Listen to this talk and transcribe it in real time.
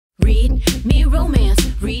Read me romance.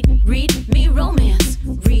 Read me romance.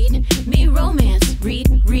 Read me romance.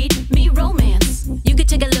 Read me romance. You could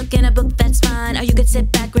take a look in a book, that's fine. Or you could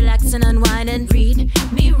sit back, relax, and unwind and read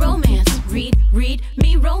me romance. Read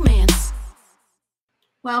me romance.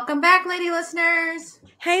 Welcome back, lady listeners.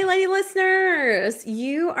 Hey, lady listeners.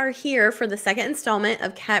 You are here for the second installment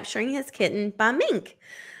of Capturing His Kitten by MINK.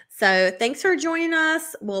 So thanks for joining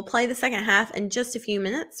us. We'll play the second half in just a few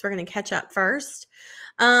minutes. We're going to catch up first.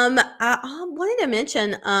 I wanted to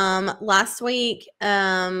mention last week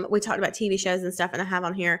we talked about TV shows and stuff, and I have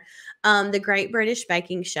on here the Great British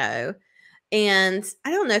Baking Show. And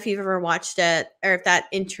I don't know if you've ever watched it or if that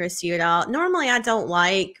interests you at all. Normally, I don't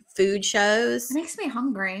like food shows. It makes me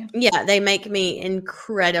hungry. Yeah, they make me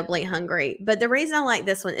incredibly hungry. But the reason I like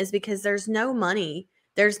this one is because there's no money.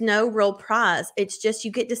 There's no real prize. It's just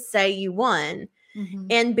you get to say you won. Mm-hmm.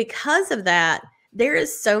 And because of that, there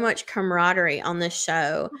is so much camaraderie on this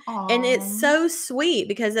show. Aww. And it's so sweet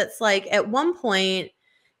because it's like at one point,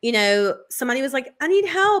 you know, somebody was like, I need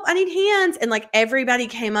help. I need hands. And like everybody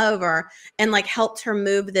came over and like helped her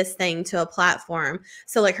move this thing to a platform.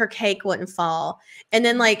 So like her cake wouldn't fall. And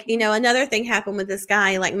then like, you know, another thing happened with this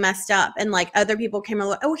guy, like messed up and like other people came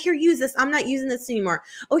over. Oh, here, use this. I'm not using this anymore.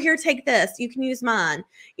 Oh, here, take this. You can use mine,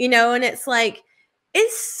 you know? And it's like,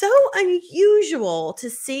 it's so unusual to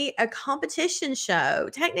see a competition show,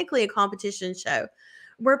 technically a competition show,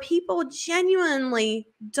 where people genuinely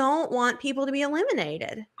don't want people to be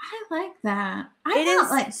eliminated. I like that. It is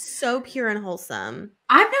like so pure and wholesome.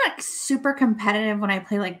 I'm not super competitive when I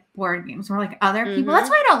play like board games or like other people. That's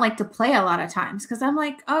why I don't like to play a lot of times because I'm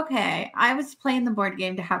like, okay, I was playing the board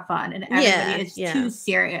game to have fun and everybody is too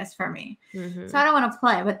serious for me. So I don't want to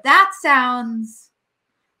play. But that sounds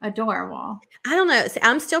adorable. I don't know. See,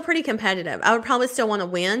 I'm still pretty competitive. I would probably still want to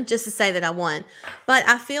win just to say that I won. But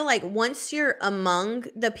I feel like once you're among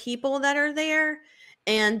the people that are there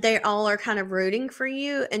and they all are kind of rooting for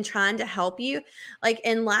you and trying to help you. Like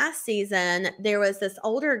in last season, there was this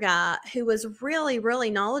older guy who was really, really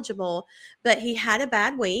knowledgeable, but he had a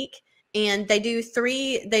bad week. And they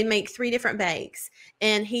make 3 different bakes.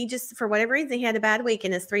 And he just, for whatever reason, he had a bad week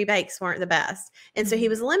and his 3 bakes weren't the best. And so he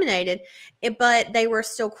was eliminated. But they were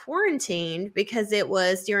still quarantined because it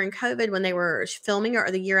was during COVID when they were filming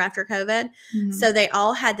or the year after COVID. So they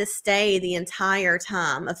all had to stay the entire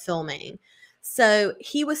time of filming. So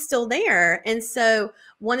he was still there. And so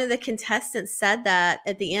one of the contestants said that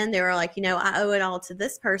at the end, they were like, you know, I owe it all to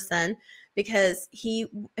this person. Because he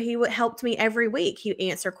helped me every week. He would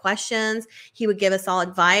answer questions. He would give us all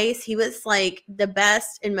advice. He was like the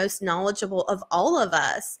best and most knowledgeable of all of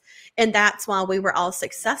us. And that's why we were all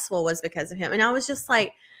successful was because of him. And I was just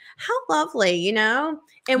like, how lovely, you know?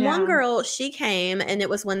 And one girl, she came and it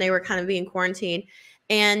was when they were kind of being quarantined.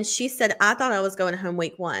 And she said, I thought I was going home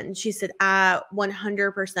week 1. She said, I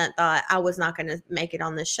 100% thought I was not going to make it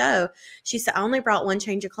on the show. She said, I only brought 1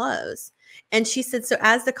 change of clothes. And she said, so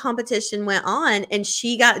as the competition went on and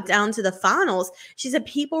she got down to the finals, she said,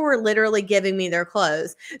 people were literally giving me their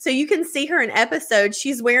clothes. So you can see her in episodes.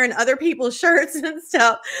 She's wearing other people's shirts and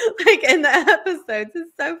stuff like in the episodes.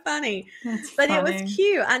 It's so funny. But funny. It was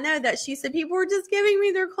cute. I know that she said people were just giving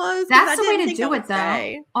me their clothes. That's the way to do it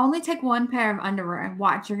though. Only take 1 pair of underwear and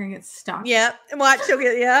watch. You're going to get stuck. Yep. Watch. You'll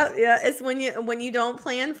get, yeah. It's when you don't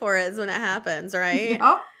plan for it is when it happens. Right.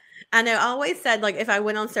 Yep. I know. I always said, like, if I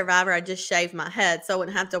went on Survivor, I'd just shave my head so I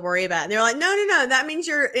wouldn't have to worry about it. And they're like, no. That means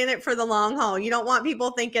you're in it for the long haul. You don't want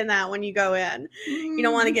people thinking that when you go in. You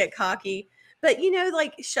don't want to get cocky. But, you know,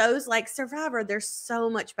 like shows like Survivor, there's so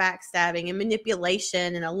much backstabbing and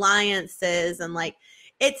manipulation and alliances. And, like,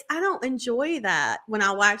 I don't enjoy that when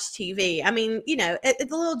I watch TV. I mean, you know, the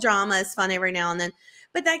little drama is fun every now and then.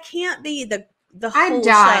 But that can't be the whole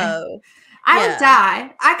show. I would die.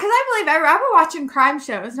 Because I believe I remember watching crime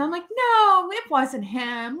shows and I'm like, no, it wasn't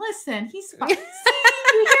him. Listen, he's fine. See,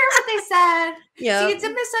 you hear what they said? Yeah. See, it's a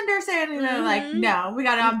misunderstanding. And they're like, no, we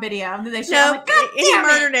got it on video. And then they show like, he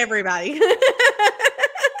murdered everybody.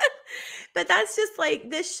 But that's just like,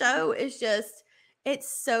 this show is just,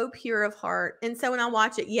 it's so pure of heart. And so when I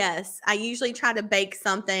watch it, yes, I usually try to bake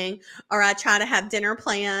something or I try to have dinner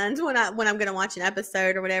planned when I'm going to watch an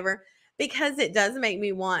episode or whatever. Because it does make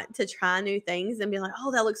me want to try new things and be like,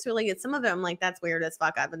 oh, that looks really good. Some of it, I'm like, that's weird as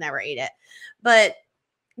fuck. I would never eat it. But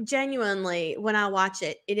genuinely, when I watch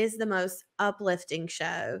it, it is the most uplifting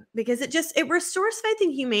show because it restores faith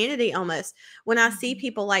in humanity almost. When I see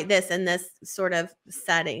people like this in this sort of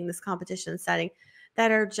setting, this competition setting,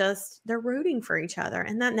 that are just, they're rooting for each other.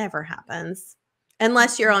 And that never happens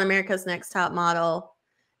unless you're on America's Next Top Model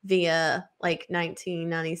via like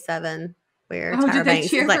 1997. Where Tyra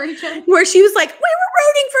Banks was like, where she was like, we were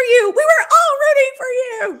rooting for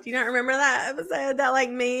Do you not remember that episode, that like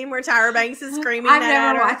meme where Tyra Banks is screaming? I've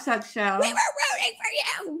never watched that show. We were rooting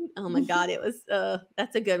for you. Oh my God, it was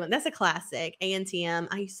that's a good one. That's a classic. ANTM.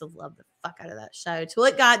 I used to love the fuck out of that show till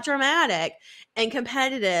it got dramatic and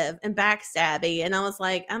competitive and backstabby, and I was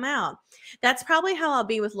like, I'm out. That's probably how I'll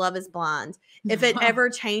be with Love is Blind. If it ever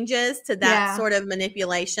changes to that sort of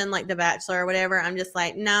manipulation, like The Bachelor or whatever, I'm just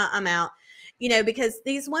like, nah, I'm out. You know, because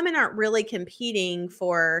these women aren't really competing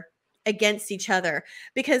against each other,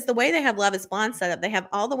 because the way they have Love is Blind set up, they have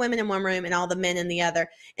all the women in one room and all the men in the other.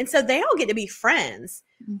 And so they all get to be friends.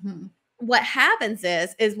 Mm-hmm. What happens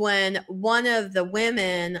is when one of the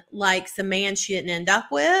women likes a man she didn't end up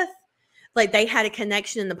with, like they had a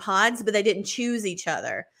connection in the pods, but they didn't choose each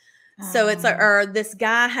other. So it's like, or this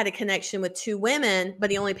guy had a connection with two women, but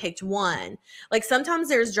he only picked one. Like sometimes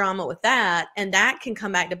there's drama with that, and that can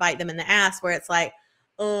come back to bite them in the ass, where it's like,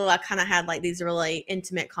 oh, I kind of had like these really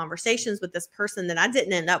intimate conversations with this person that I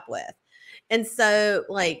didn't end up with. And so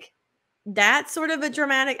like that's sort of a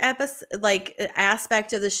dramatic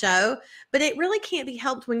aspect of the show, but it really can't be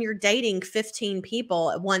helped when you're dating 15 people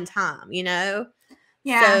at one time, you know?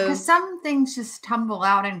 Yeah, because some things just tumble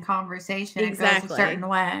out in conversation. Exactly. It goes a certain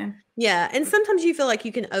way. Yeah, and sometimes you feel like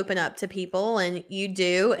you can open up to people, and you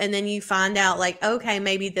do, and then you find out like, okay,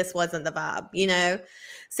 maybe this wasn't the vibe, you know?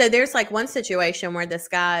 So there's like one situation where this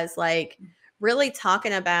guy is like really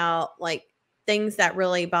talking about like things that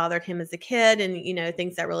really bothered him as a kid, and, you know,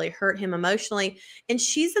 things that really hurt him emotionally. And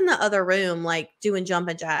she's in the other room, like doing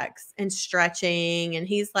jumping jacks and stretching. And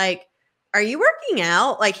he's like, are you working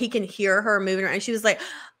out? Like he can hear her moving around. And she was like,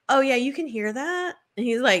 oh yeah, you can hear that? And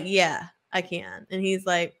he's like, yeah, I can. And he's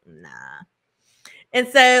like, nah. And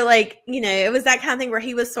so like, you know, it was that kind of thing where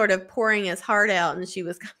he was sort of pouring his heart out, and she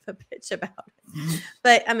was kind of a bitch about it.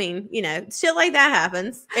 But I mean, you know, shit like that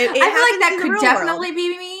happens. I feel like that could definitely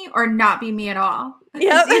be me or not be me at all.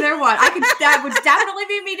 Yep. Either one. That would definitely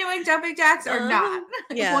be me doing jumping jacks or not.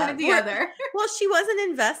 Yeah. One or the other. Well, she wasn't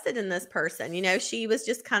invested in this person. You know, she was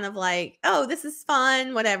just kind of like, oh, this is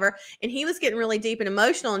fun, whatever. And he was getting really deep and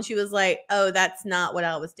emotional. And she was like, oh, that's not what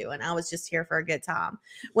I was doing. I was just here for a good time.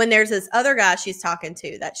 When there's this other guy she's talking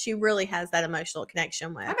to that she really has that emotional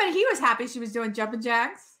connection with. I bet he was happy she was doing jumping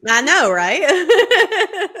jacks. I know, right?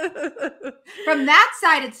 From that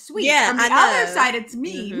side, it's sweet. Yeah, from the other side, it's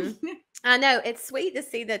mean. Mm-hmm. I know. It's sweet to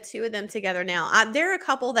see the two of them together now. There are a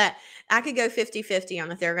couple that I could go 50-50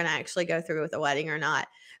 on if they're going to actually go through with the wedding or not.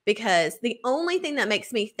 Because the only thing that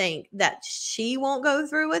makes me think that she won't go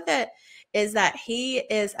through with it is that he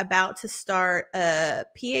is about to start a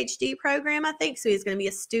PhD program, I think. So he's going to be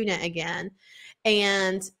a student again.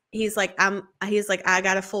 And he's like, I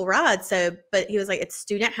got a full ride. But he was like, it's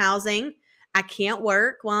student housing. I can't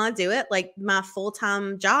work while I do it. Like my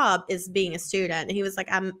full-time job is being a student. And he was like,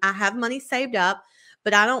 I have money saved up,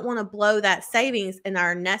 but I don't want to blow that savings in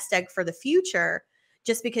our nest egg for the future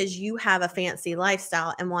just because you have a fancy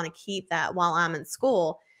lifestyle and want to keep that while I'm in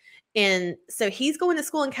school. And so he's going to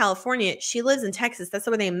school in California. She lives in Texas. That's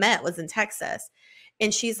where they met, was in Texas.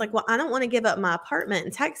 And she's like, well, I don't want to give up my apartment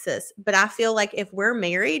in Texas, but I feel like if we're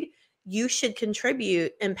married, you should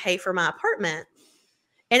contribute and pay for my apartment.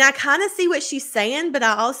 And I kind of see what she's saying, but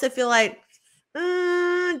I also feel like,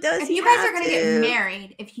 if you guys are going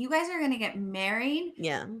to get married,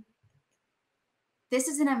 yeah, this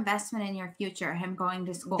is an investment in your future. Him going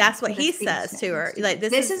to school. That's what he says to her. Like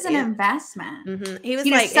this is an investment. Mm-hmm. He was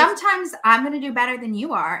like, sometimes I'm going to do better than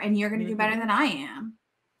you are, and you're going to do better than I am.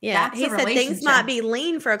 Yeah, he said things might be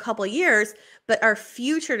lean for a couple of years, but our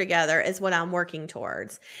future together is what I'm working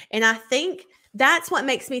towards. And I think that's what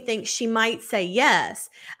makes me think she might say yes.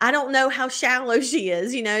 I don't know how shallow she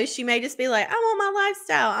is. You know, she may just be like, I want my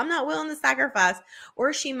lifestyle. I'm not willing to sacrifice.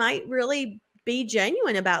 Or she might really be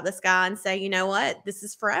genuine about this guy and say, you know what, this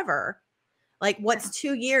is forever. Like what's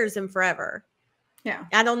 2 years and forever? Yeah.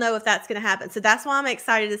 I don't know if that's going to happen. So that's why I'm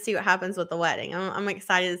excited to see what happens with the wedding. I'm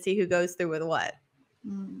excited to see who goes through with what.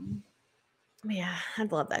 Yeah,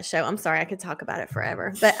 I'd love that show. I'm sorry, I could talk about it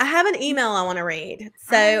forever. But I have an email I want to read.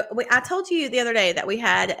 So I told you the other day that we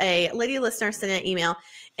had a lady listener send an email,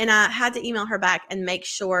 and I had to email her back and make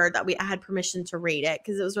sure that I had permission to read it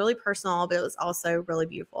because it was really personal, but it was also really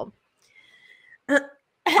beautiful. I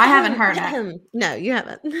haven't heard it. No, you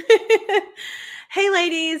haven't. Hey,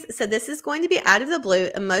 ladies. So this is going to be out of the blue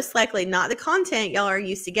and most likely not the content y'all are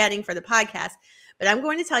used to getting for the podcast. But I'm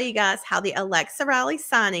going to tell you guys how the Alexa Riley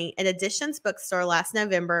signing at Editions Bookstore last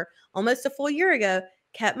November, almost a full year ago,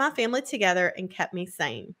 kept my family together and kept me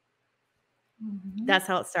sane. Mm-hmm. That's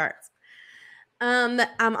how it starts.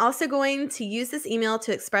 I'm also going to use this email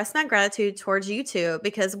to express my gratitude towards you two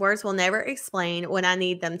because words will never explain when I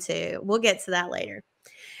need them to. We'll get to that later.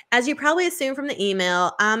 As you probably assume from the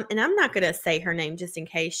email, and I'm not going to say her name just in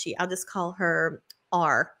case I'll just call her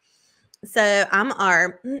R. So I'm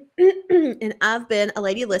R, and I've been a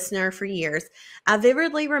lady listener for years. I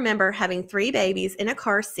vividly remember having 3 babies in a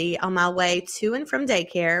car seat on my way to and from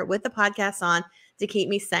daycare with the podcast on to keep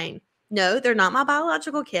me sane. No, they're not my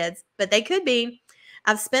biological kids, but they could be.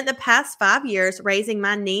 I've spent the past 5 years raising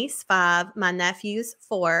my niece 5, my nephews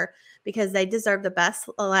 4, because they deserve the best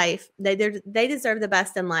life. They deserve the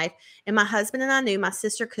best in life, and my husband and I knew my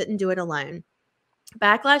sister couldn't do it alone.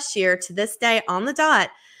 Back last year, to this day on the dot,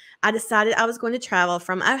 I decided I was going to travel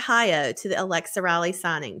from Ohio to the Alexa Riley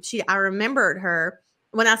signing. I remembered her.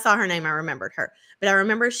 When I saw her name, I remembered her. But I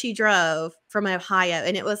remember she drove from Ohio,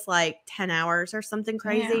 and it was like 10 hours or something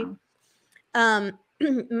crazy. Yeah.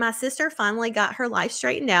 My sister finally got her life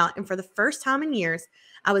straightened out, and for the first time in years,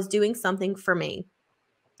 I was doing something for me.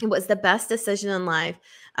 It was the best decision in life.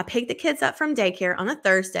 I picked the kids up from daycare on a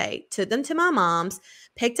Thursday, took them to my mom's,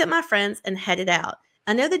 picked up my friends, and headed out.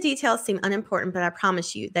 I know the details seem unimportant, but I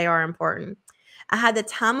promise you they are important. I had the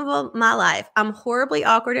time of my life. I'm horribly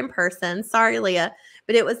awkward in person. Sorry, Leah,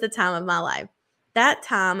 but it was the time of my life. That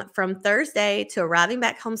time from Thursday to arriving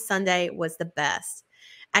back home Sunday was the best.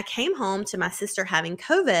 I came home to my sister having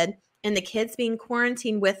COVID and the kids being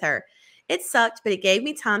quarantined with her. It sucked, but it gave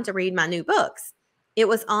me time to read my new books. It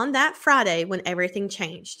was on that Friday when everything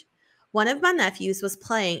changed. One of my nephews was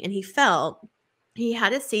playing and he fell. He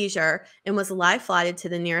had a seizure and was life-flighted to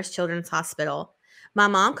the nearest children's hospital. My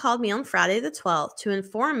mom called me on Friday the 12th to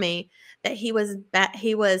inform me that he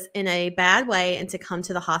was in a bad way and to come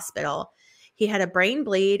to the hospital. He had a brain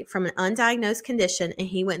bleed from an undiagnosed condition and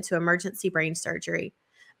he went to emergency brain surgery.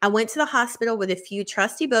 I went to the hospital with a few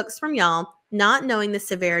trusty books from y'all, not knowing the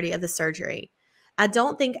severity of the surgery. I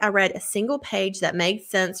don't think I read a single page that made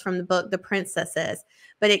sense from the book The Princesses,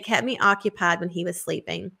 but it kept me occupied when he was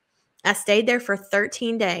sleeping. I stayed there for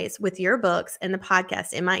 13 days with your books and the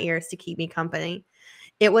podcast in my ears to keep me company.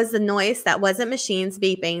 It was the noise that wasn't machines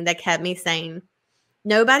beeping that kept me sane.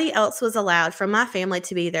 Nobody else was allowed from my family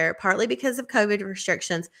to be there, partly because of COVID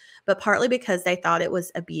restrictions, but partly because they thought it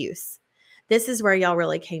was abuse. This is where y'all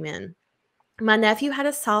really came in. My nephew had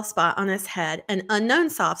a soft spot on his head, an unknown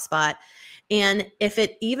soft spot, and if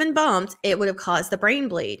it even bumped, it would have caused the brain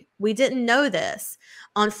bleed. We didn't know this.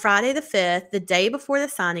 On Friday the 5th, the day before the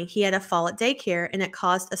signing, he had a fall at daycare and it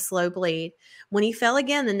caused a slow bleed. When he fell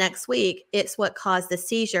again the next week, it's what caused the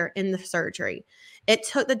seizure in the surgery. It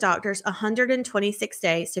took the doctors 126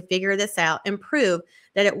 days to figure this out and prove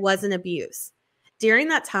that it wasn't abuse. During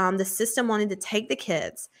that time, the system wanted to take the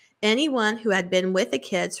kids. Anyone who had been with the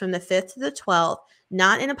kids from the 5th to the 12th,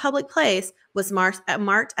 not in a public place, was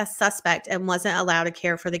marked as suspect and wasn't allowed to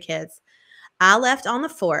care for the kids. I left on the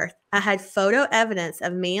 4th. I had photo evidence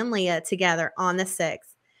of me and Leah together on the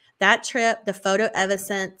 6th. That trip, the photo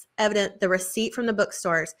evidence, the receipt from the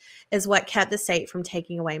bookstores is what kept the state from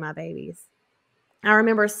taking away my babies. I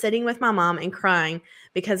remember sitting with my mom and crying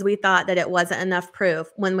because we thought that it wasn't enough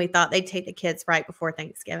proof when we thought they'd take the kids right before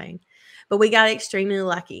Thanksgiving. But we got extremely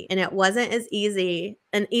lucky, and it wasn't an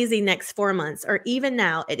easy next 4 months, or even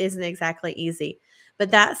now, it isn't exactly easy.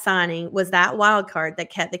 But that signing was that wild card that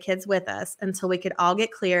kept the kids with us until we could all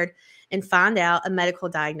get cleared and find out a medical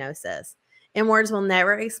diagnosis. And words will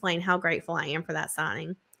never explain how grateful I am for that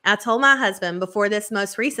signing. I told my husband before this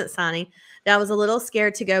most recent signing that I was a little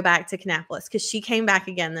scared to go back to Kannapolis because she came back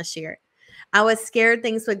again this year. I was scared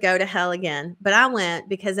things would go to hell again, but I went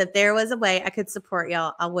because if there was a way I could support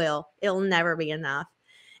y'all, I will. It'll never be enough.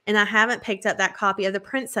 And I haven't picked up that copy of The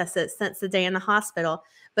Princesses since the day in the hospital,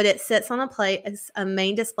 but it sits on a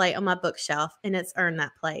main display on my bookshelf, and it's earned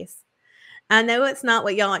that place. I know it's not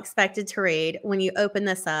what y'all expected to read when you open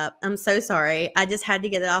this up. I'm so sorry. I just had to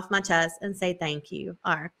get it off my chest and say thank you.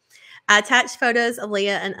 I attached photos of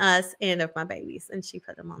Leah and us and of my babies, and she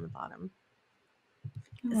put them on the bottom.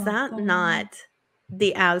 Is that not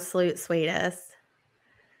the absolute sweetest?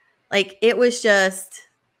 Like, it was just,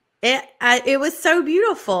 it was so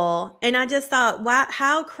beautiful. And I just thought, wow,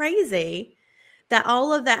 how crazy that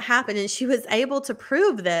all of that happened. And she was able to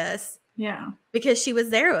prove this. Yeah. Because she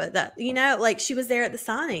was there with that, like she was there at the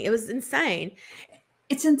signing. It was insane.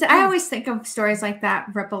 I always think of stories like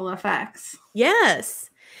that, ripple effects. Yes.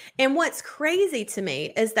 And what's crazy to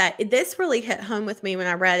me is that this really hit home with me when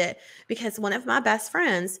I read it, because one of my best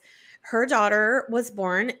friends, her daughter was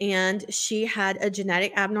born and she had a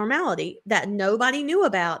genetic abnormality that nobody knew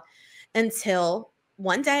about until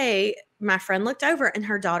one day my friend looked over and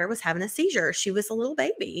her daughter was having a seizure. She was a little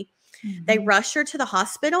baby. Mm-hmm. They rushed her to the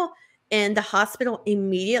hospital, and the hospital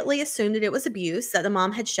immediately assumed that it was abuse, that the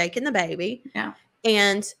mom had shaken the baby. Yeah.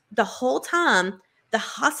 And the whole time, the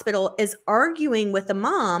hospital is arguing with the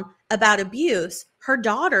mom about abuse. Her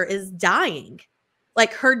daughter is dying.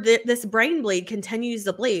 Like this brain bleed continues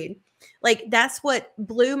to bleed. Like that's what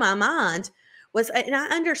blew my mind was, and I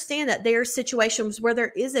understand that there are situations where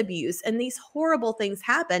there is abuse and these horrible things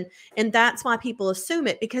happen. And that's why people assume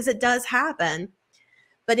it, because it does happen.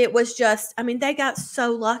 But it was just, I mean, they got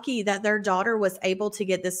so lucky that their daughter was able to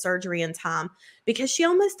get this surgery in time, because she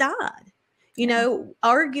almost died, you know,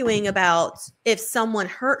 arguing about if someone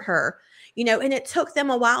hurt her, you know, and it took them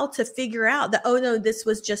a while to figure out that, oh no, this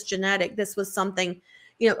was just genetic. This was something,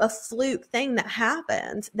 you know, a fluke thing that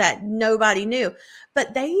happened that nobody knew.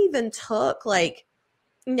 But they even took like,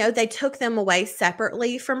 you know, they took them away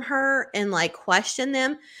separately from her and like questioned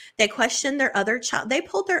them. They questioned their other child. They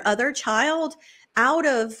pulled their other child out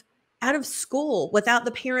of school without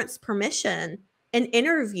the parents' permission and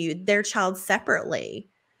interviewed their child separately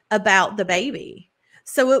about the baby.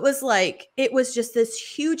 So it was like, it was just this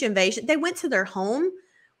huge invasion. They went to their home,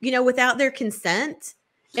 you know, without their consent,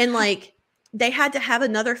 and like they had to have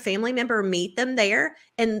another family member meet them there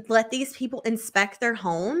and let these people inspect their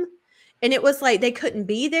home. And it was like they couldn't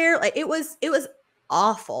be there. Like it was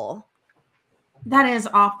awful. That is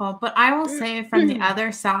awful. But I will say from the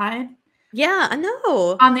other side. Yeah, I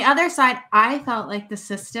know. On the other side, I felt like the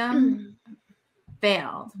system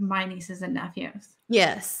failed my nieces and nephews.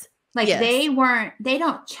 Yes. Like they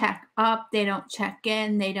don't check up. They don't check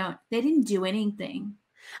in. They didn't do anything.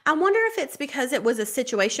 I wonder if it's because it was a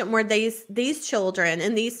situation where these children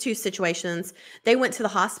in these two situations, they went to the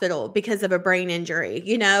hospital because of a brain injury,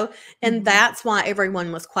 you know, and that's why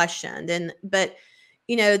everyone was questioned. But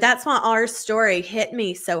you know, that's why our story hit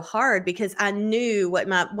me so hard, because I knew what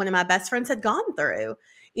one of my best friends had gone through.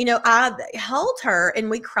 You know, I held her and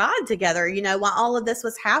we cried together, you know, while all of this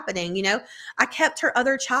was happening. You know, I kept her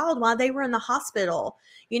other child while they were in the hospital,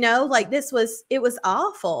 you know, like it was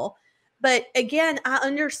awful. But again, I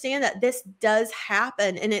understand that this does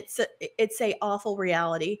happen, and it's a awful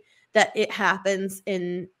reality that it happens,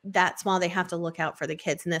 and that's why they have to look out for the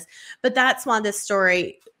kids in this. But that's why this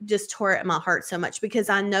story just tore at my heart so much, because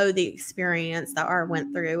I know the experience that I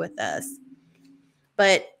went through with this.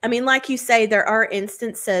 But I mean, like you say, there are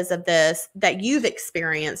instances of this that you've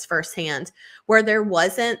experienced firsthand where there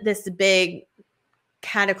wasn't this big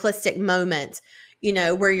cataclysmic moment, you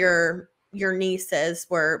know, where your nieces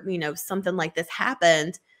were, you know, something like this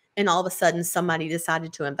happened and all of a sudden somebody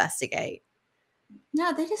decided to investigate.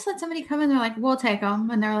 No, they just let somebody come in. They're like, we'll take them.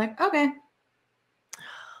 And they're like, okay.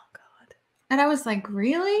 Oh, God. And I was like,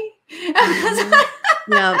 really?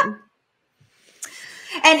 Yeah.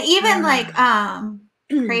 And even like,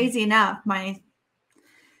 crazy enough, my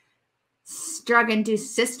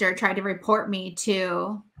drug-induced sister tried to report me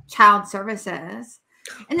to child services.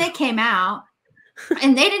 And they came out.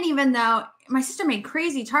 And they didn't even know. My sister made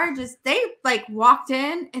crazy charges. They like walked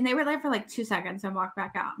in and they were there for like 2 seconds and walked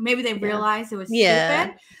back out. Maybe they realized it was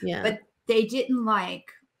stupid, but they didn't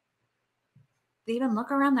even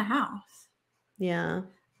look around the house. Yeah.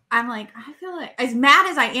 I'm like, I feel like, as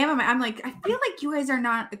mad as I am, I'm like, I feel like you guys are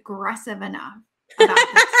not aggressive enough about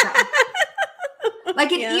this stuff.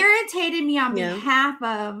 Like it irritated me on behalf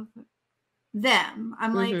of them.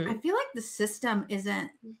 I'm like, I feel like the system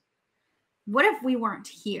isn't. What if we weren't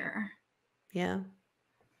here? Yeah.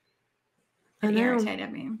 It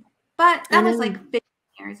irritated me. But that was like 15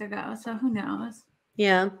 years ago. So who knows?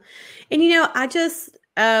 Yeah. And, you know, I just,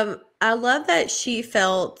 I love that she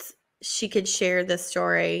felt she could share this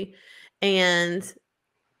story and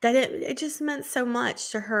that it just meant so much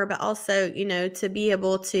to her, but also, you know, to be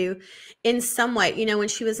able to, in some way, you know, when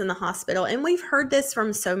she was in the hospital, and we've heard this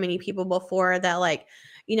from so many people before that like,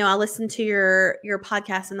 you know, I listened to your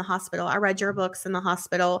podcast in the hospital. I read your books in the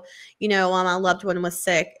hospital, you know, while my loved one was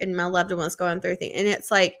sick and my loved one was going through things. And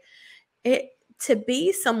it's like to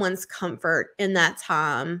be someone's comfort in that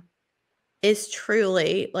time is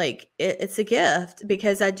truly like, it's a gift,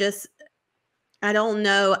 because I don't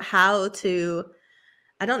know how to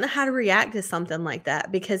react to something like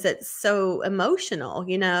that, because it's so emotional,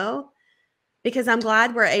 you know, because I'm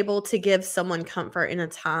glad we're able to give someone comfort in a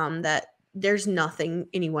time that there's nothing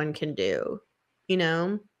anyone can do, you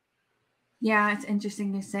know? Yeah, it's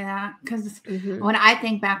interesting to say that, because when I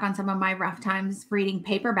think back on some of my rough times reading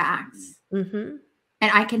paperbacks, and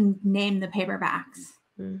I can name the paperbacks,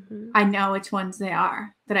 I know which ones they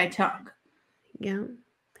are that I took. Yeah.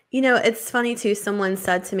 You know, it's funny too. Someone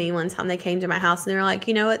said to me one time, they came to my house and they were like,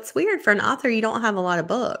 you know, it's weird for an author, you don't have a lot of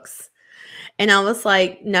books. And I was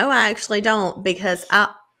like, no, I actually don't, because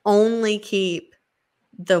I only keep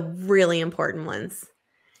the really important ones.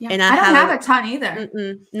 Yeah, and I don't have a ton either.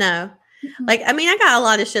 No. Like, I mean, I got a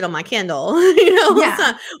lot of shit on my Kindle, you know,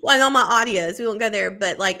 Yeah. like on my audios. We won't go there.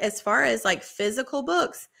 But like, as far as like physical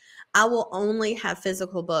books, I will only have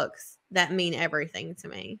physical books that mean everything to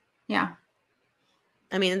me. Yeah.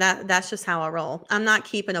 I mean, that's just how I roll. I'm not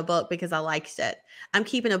keeping a book because I liked it. I'm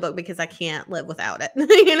keeping a book because I can't live without it.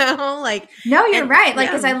 You know, like. No, you're And right. Like,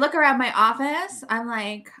 yeah. as I look around my office, I'm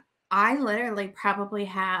like, I literally probably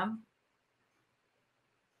have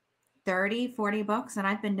 30, 40 books, and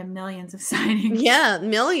I've been to millions of signings. Yeah,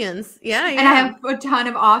 millions. Yeah, yeah. And I have a ton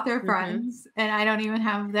of author Mhm. friends, and I don't even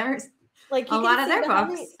have theirs. Like, A you lot can of see their behind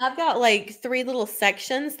books. me, I've got like 3 little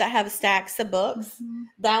sections that have stacks of books. Mhm.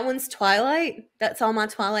 That one's Twilight. That's all my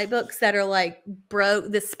Twilight books that are like broke.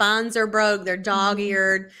 The spines are broke. They're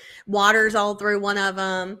dog-eared. Water's all through one of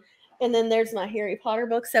them. And then there's my Harry Potter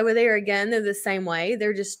books over there. Again, they're the same way.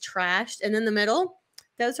 They're just trashed. And in the middle,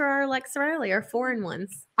 those are our Lex Riley, our foreign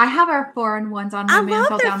ones. I have our foreign ones on my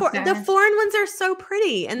mantle downstairs. The foreign ones are so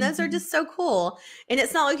pretty, and those are just so cool. And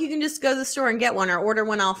it's not like you can just go to the store and get one or order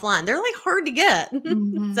one offline. They're like hard to get.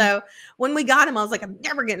 So when we got them, I was like, I'm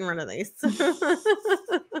never getting rid of these.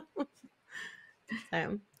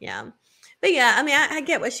 So yeah, but yeah, I mean, I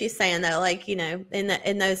get what she's saying though. Like, you know,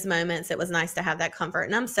 in those moments, it was nice to have that comfort,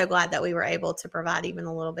 and I'm so glad that we were able to provide even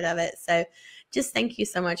a little bit of it. So just thank you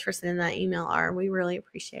so much for sending that email, R. We really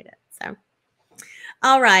appreciate it. So.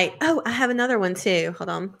 All right. Oh, I have another one too. Hold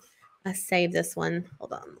on. I saved this one.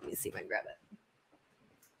 Hold on. Let me see if I can grab it.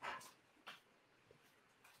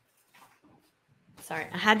 Sorry.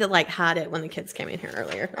 I had to like hide it when the kids came in here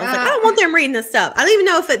earlier. I was like, I don't want them reading this stuff. I don't even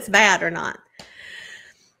know if it's bad or not.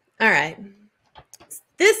 All right.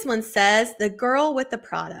 This one says, The Girl with the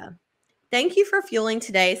Prada. Thank you for fueling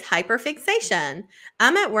today's hyperfixation.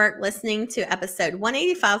 I'm at work listening to episode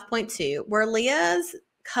 185.2, where Leah's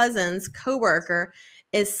cousin's coworker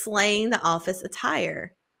is slaying the office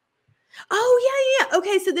attire. Oh, yeah.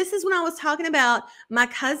 Okay, so this is when I was talking about my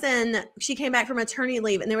cousin. She came back from maternity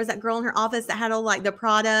leave, and there was that girl in her office that had all like the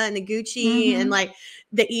Prada and the Gucci and like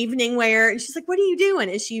the evening wear. And she's like, what are you doing?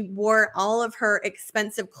 And she wore all of her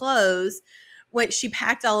expensive clothes when she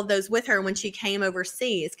packed all of those with her when she came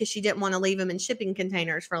overseas because she didn't want to leave them in shipping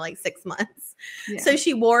containers for like 6 months. Yeah. So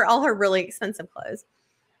she wore all her really expensive clothes.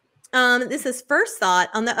 This is first thought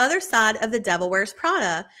on the other side of the Devil Wears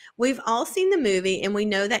Prada. We've all seen the movie and we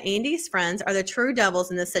know that Andy's friends are the true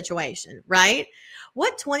devils in this situation, right?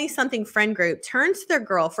 What 20-something friend group turns to their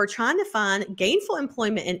girl for trying to find gainful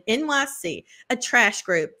employment in NYC? A trash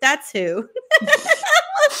group. That's who.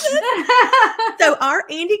 So our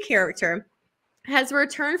Andy character has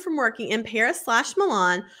returned from working in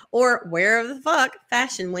Paris/Milan or wherever the fuck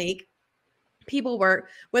Fashion Week people work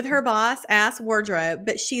with her boss ass wardrobe,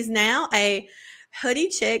 but she's now a hoodie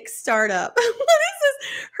chick startup. This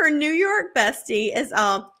is her New York bestie is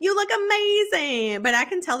you look amazing, but I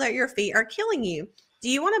can tell that your feet are killing you. Do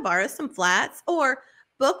you want to borrow some flats? Or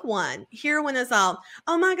book one. Heroine is all,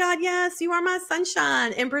 oh my God, yes, you are my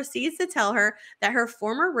sunshine, and proceeds to tell her that her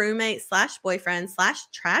former roommate / boyfriend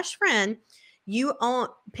 / trash friend,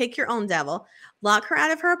 pick your own devil, lock her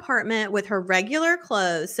out of her apartment with her regular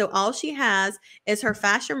clothes, so all she has is her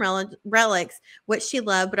fashion relics, which she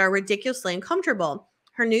loved but are ridiculously uncomfortable.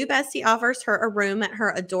 Her new bestie offers her a room at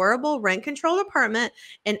her adorable rent-controlled apartment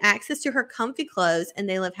and access to her comfy clothes, and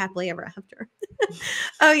they live happily ever after.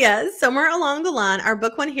 Oh yeah, somewhere along the line, our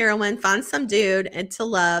book one heroine finds some dude to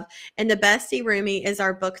love, and the bestie roomie is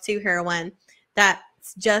our book two heroine. But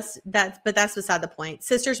that's beside the point.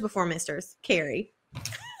 Sisters before misters. Carrie.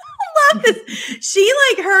 I love this. She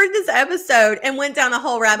like heard this episode and went down a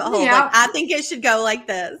whole rabbit hole. Yeah. Like, I think it should go like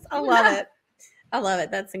this. I love it. I love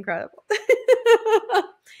it. That's incredible.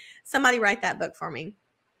 Somebody write that book for me.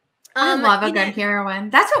 I love a good heroine.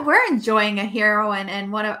 That's what we're enjoying, a heroine,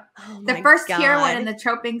 and the first heroine in the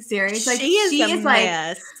Troping series. Like, she is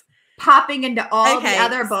like popping into all the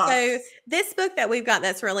other books. So this book that we've got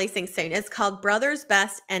that's releasing soon is called Brother's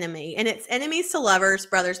Best Enemy, and it's enemies to lovers,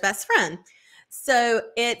 brother's best friend. So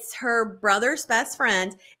it's her brother's best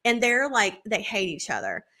friend, and they hate each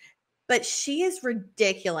other. But she is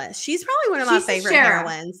ridiculous. She's probably one of my favorite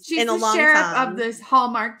heroines in a long time. She's the sheriff of this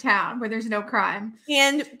Hallmark town where there's no crime.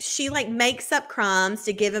 And she like makes up crimes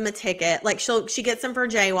to give him a ticket. Like she gets him for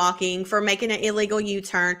jaywalking, for making an illegal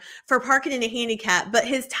U-turn, for parking in a handicap. But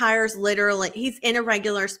his tires he's in a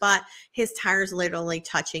regular spot. His tires literally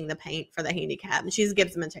touching the paint for the handicap. And she just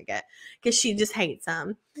gives him a ticket because she just hates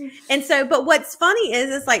him. And so, but what's funny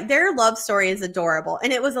is like their love story is adorable.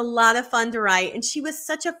 And it was a lot of fun to write. And she was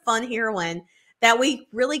such a fun heroine that we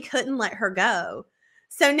really couldn't let her go.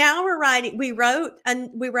 So now we're writing. We wrote a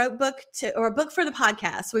book a book for the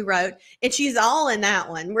podcast. We wrote, and she's all in that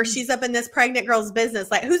one where she's up in this pregnant girl's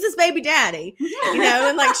business, like, who's this baby daddy,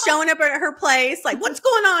 and like showing up at her place, like, what's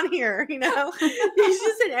going on here, She's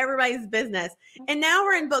just in everybody's business. And now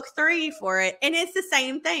we're in book 3 for it, and it's the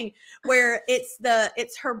same thing where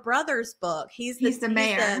it's her brother's book. He's the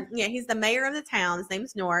mayor. He's the mayor of the town. His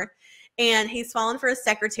name's North. And he's fallen for his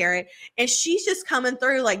secretary, and she's just coming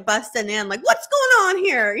through, like busting in, like, what's going on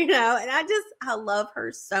here, And I love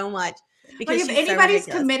her so much because if anybody's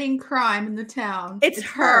committing crime in the town, it's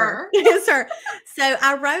her. It's her. So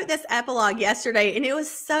I wrote this epilogue yesterday, and it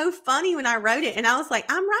was so funny when I wrote it, and I was like,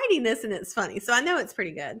 I'm writing this, and it's funny, so I know it's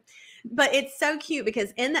pretty good. But it's so cute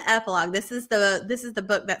because in the epilogue, this is the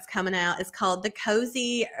book that's coming out. It's called The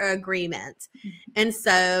Cozy Agreement. And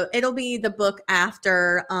so it'll be the book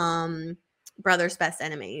after Brother's Best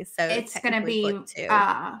Enemy. So it's going to be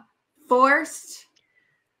forced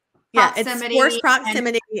proximity. It's forced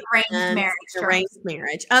proximity and arranged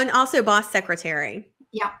marriage. Oh, and also Boss Secretary.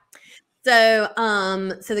 Yeah. So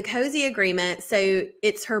the Cozy Agreement, so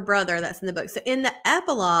it's her brother that's in the book. So in the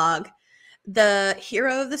epilogue, the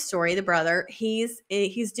hero of the story, the brother, he's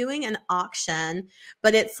doing an auction,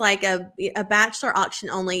 but it's like a bachelor auction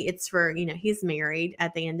only. It's for, he's married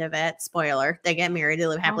at the end of it. Spoiler, they get married, they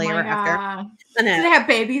live happily ever after. I know. Do they have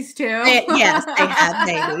babies too? Yes, they have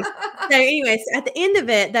babies. So anyways, at the end of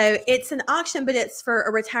it though, it's an auction, but it's for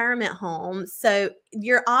a retirement home. So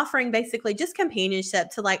you're offering basically just companionship,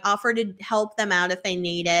 to like offer to help them out if they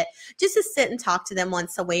need it, just to sit and talk to them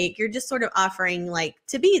once a week. You're just sort of offering like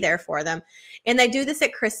to be there for them. And they do this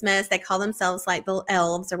at Christmas. They call themselves like the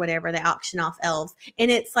elves or whatever. They auction off elves, and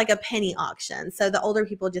it's like a penny auction. So the older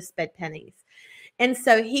people just spend pennies. And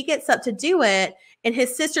so he gets up to do it, and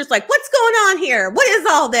his sister's like, what's going on here? What is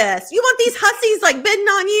all this? You want these hussies like bidding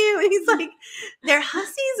on you? And he's like, they're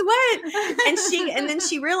hussies? What? And then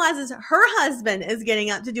she realizes her husband is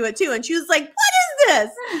getting up to do it too. And she was like, what is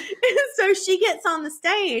this? And so she gets on the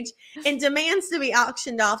stage and demands to be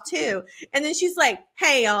auctioned off too. And then she's like,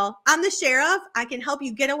 hey y'all, I'm the sheriff. I can help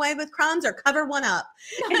you get away with crimes or cover one up.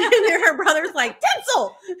 And then her brother's like,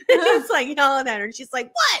 tinsel. And he's like yelling at her. And she's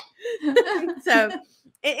like, what? So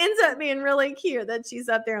it ends up being really cute that she's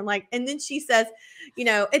up there and then she says,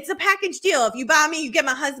 it's a package deal. If you buy me, you get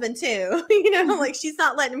my husband too. Like she's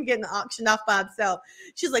not letting him get auctioned off by himself.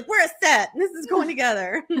 She's like, we're a set. And this is going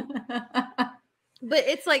together. But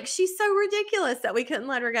it's like, she's so ridiculous that we couldn't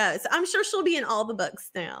let her go. So I'm sure she'll be in all the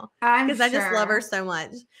books now. Because I just love her so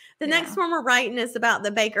much. The next one we're writing is about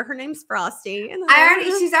the baker. Her name's Frosty. And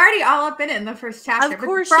she's already all up in it in the first chapter. Of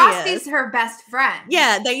course, Frosty's her best friend.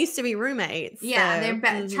 Yeah, they used to be roommates. Yeah,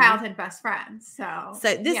 they're childhood best friends. So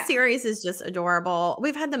this series is just adorable.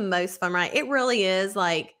 We've had the most fun, right? It really is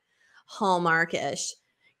like Hallmark-ish.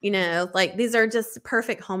 Like these are just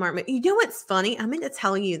perfect Hallmark movies. You know what's funny? I meant to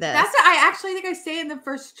tell you this. That's what I actually think I say in the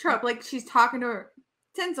first trope. Like she's talking to her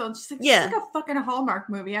Tinsel, and she's like, it's like a fucking Hallmark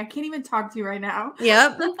movie. I can't even talk to you right now.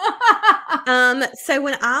 Yep. So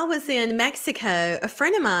when I was in Mexico, a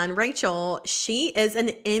friend of mine, Rachel, she is an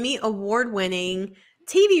Emmy award-winning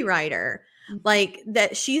TV writer. Like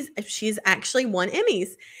that, she's actually won Emmys.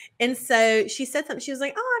 And so she said something. She was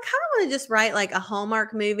like, "Oh, I kind of want to just write like a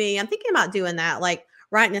Hallmark movie. I'm thinking about doing that, like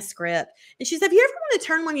writing a script." And she said, "If you ever want to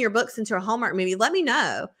turn one of your books into a Hallmark movie, let me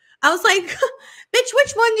know." I was like, "Bitch,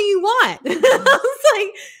 which one do you want?" I was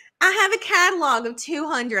like, "I have a catalog of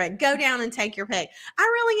 200. Go down and take your pick." I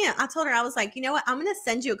really am. I told her, I was like, "You know what? I'm going to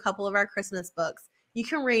send you a couple of our Christmas books. You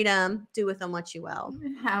can read them, do with them what you will."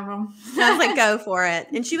 Have them. And I was like, "Go for it."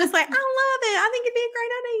 And she was like, "I love it. I think it'd be a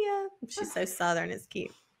great idea." She's so Southern. It's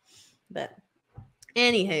cute. But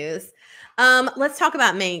anywho's, let's talk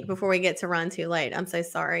about MINK before we get to run too late. I'm so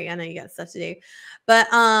sorry. I know you got stuff to do. But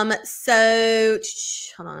so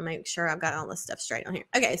hold on, to make sure I've got all this stuff straight on here.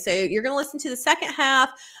 Okay, so you're going to listen to the second half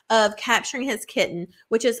of Capturing His Kitten,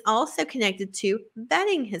 which is also connected to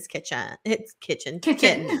Vetting His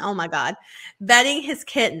Kitten. Oh my God. Vetting His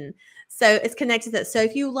Kitten. So it's connected to that. So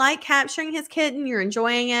if you like Capturing His Kitten, you're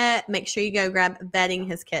enjoying it, make sure you go grab Vetting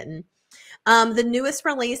His Kitten. The newest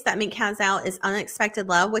release that MINK has out is Unexpected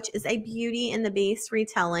Love, which is a Beauty and the Beast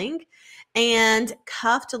retelling. And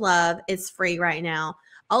Cuffed Love is free right now.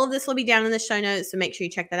 All of this will be down in the show notes, so make sure you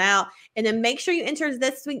check that out. And then make sure you enter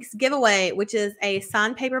this week's giveaway, which is a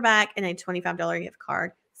signed paperback and a $25 gift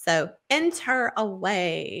card. So enter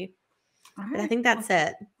away. All right. But I think that's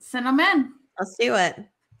it. Send them in. Let's do it.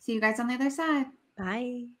 See you guys on the other side.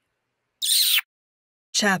 Bye.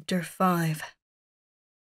 Chapter 5.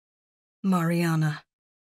 Mariana.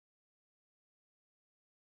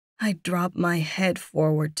 I drop my head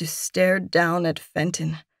forward to stare down at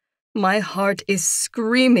Fenton. My heart is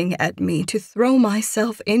screaming at me to throw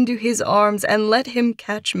myself into his arms and let him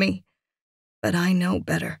catch me. But I know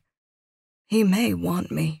better. He may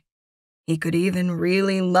want me. He could even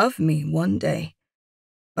really love me one day.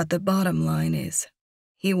 But the bottom line is,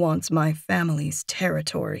 he wants my family's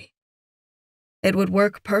territory. It would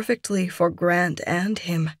work perfectly for Grant and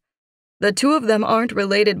him. The two of them aren't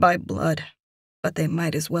related by blood, but they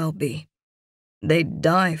might as well be. They'd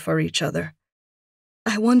die for each other.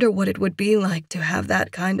 I wonder what it would be like to have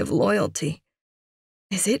that kind of loyalty.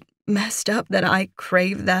 Is it messed up that I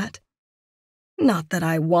crave that? Not that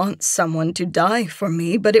I want someone to die for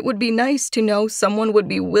me, but it would be nice to know someone would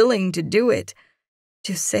be willing to do it,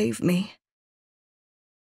 to save me.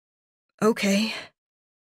 Okay.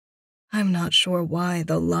 I'm not sure why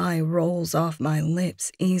the lie rolls off my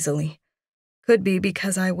lips easily. Could be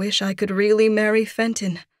because I wish I could really marry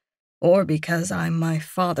Fenton, or because I'm my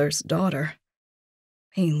father's daughter.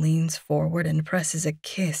 He leans forward and presses a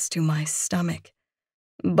kiss to my stomach.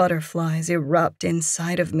 Butterflies erupt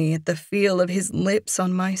inside of me at the feel of his lips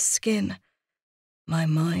on my skin. My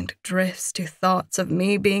mind drifts to thoughts of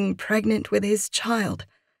me being pregnant with his child.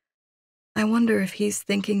 I wonder if he's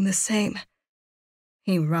thinking the same.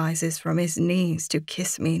 He rises from his knees to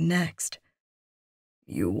kiss me next.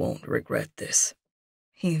 You won't regret this,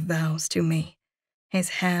 he vows to me. His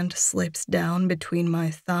hand slips down between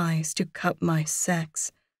my thighs to cup my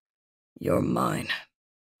sex. You're mine,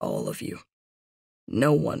 all of you.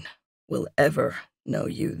 No one will ever know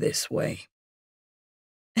you this way.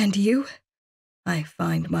 And you? I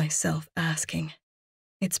find myself asking.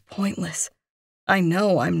 It's pointless. I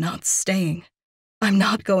know I'm not staying. I'm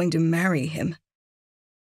not going to marry him.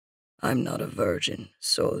 I'm not a virgin,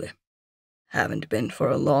 Sole. Haven't been for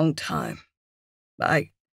a long time.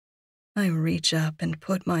 I reach up and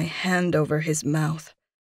put my hand over his mouth.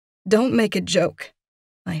 Don't make a joke.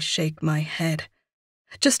 I shake my head.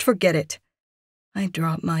 Just forget it. I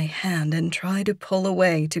drop my hand and try to pull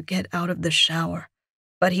away to get out of the shower,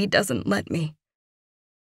 but he doesn't let me.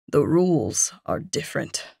 The rules are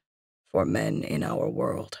different for men in our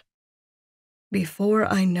world. Before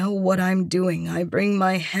I know what I'm doing, I bring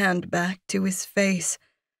my hand back to his face.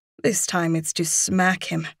 This time it's to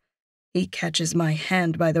smack him. He catches my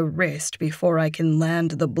hand by the wrist before I can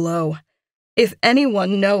land the blow. If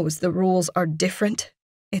anyone knows the rules are different,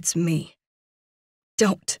 it's me.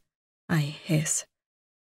 Don't, I hiss.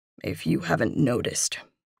 If you haven't noticed,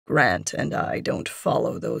 Grant and I don't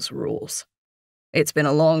follow those rules. It's been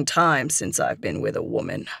a long time since I've been with a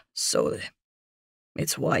woman, Sole.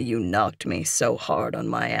 It's why you knocked me so hard on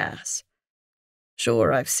my ass.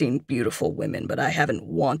 Sure, I've seen beautiful women, but I haven't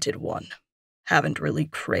wanted one. Haven't really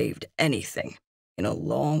craved anything in a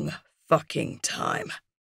long fucking time.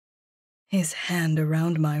 His hand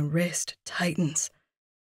around my wrist tightens.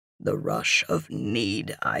 The rush of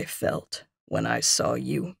need I felt when I saw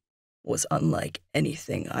you was unlike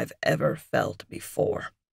anything I've ever felt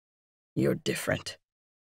before. You're different.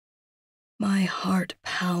 My heart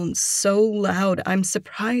pounds so loud I'm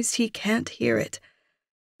surprised he can't hear it.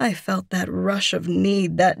 I felt that rush of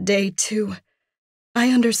need that day too. I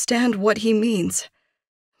understand what he means.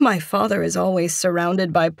 My father is always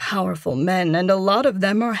surrounded by powerful men, and a lot of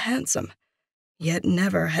them are handsome. Yet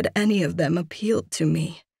never had any of them appealed to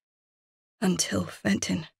me. Until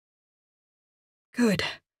Fenton. Good.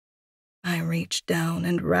 I reach down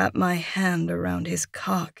and wrap my hand around his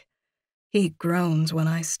cock. He groans when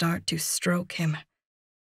I start to stroke him.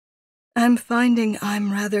 I'm finding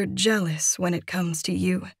I'm rather jealous when it comes to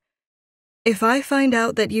you. If I find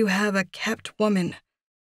out that you have a kept woman,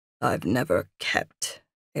 I've never kept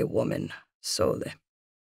a woman, Sole.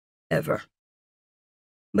 Ever.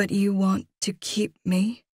 But you want to keep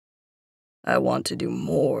me? I want to do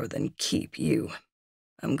more than keep you.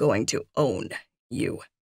 I'm going to own you.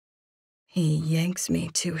 He yanks me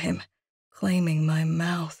to him, claiming my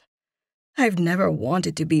mouth. I've never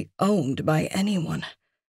wanted to be owned by anyone,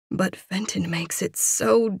 but Fenton makes it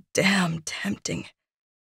so damn tempting.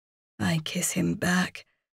 I kiss him back,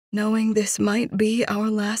 knowing this might be our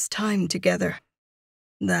last time together.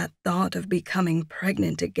 That thought of becoming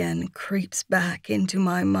pregnant again creeps back into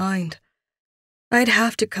my mind. I'd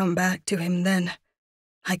have to come back to him then.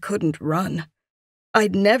 I couldn't run.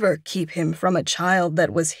 I'd never keep him from a child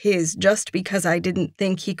that was his just because I didn't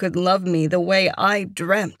think he could love me the way I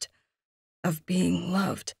dreamt of being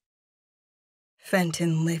loved.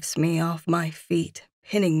 Fenton lifts me off my feet,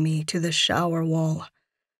 pinning me to the shower wall.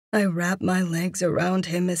 I wrap my legs around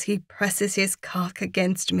him as he presses his cock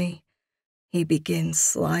against me. He begins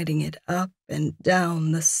sliding it up and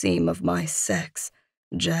down the seam of my sex,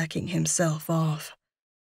 jacking himself off.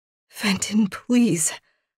 Fenton, please.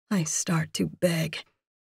 I start to beg.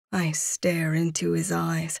 I stare into his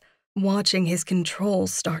eyes, watching his control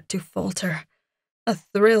start to falter. A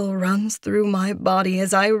thrill runs through my body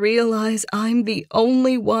as I realize I'm the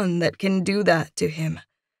only one that can do that to him.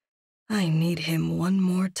 I need him one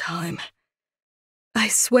more time. I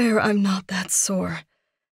swear I'm not that sore.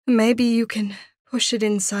 Maybe you can push it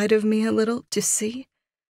inside of me a little to see?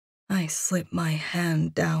 I slip my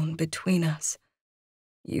hand down between us.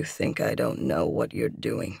 You think I don't know what you're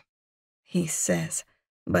doing, he says,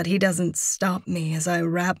 but he doesn't stop me as I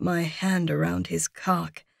wrap my hand around his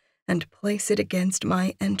cock and place it against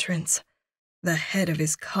my entrance. The head of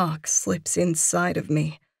his cock slips inside of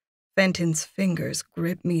me. Fenton's fingers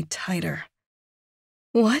grip me tighter.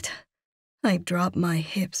 What? I drop my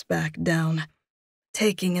hips back down,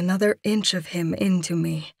 taking another inch of him into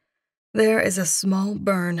me. There is a small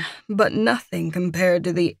burn, but nothing compared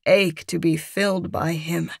to the ache to be filled by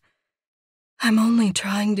him. I'm only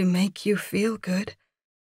trying to make you feel good.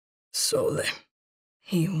 Sole,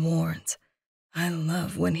 he warns. I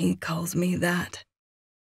love when he calls me that.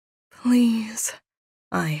 Please,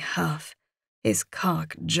 I huff. His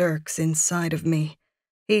cock jerks inside of me.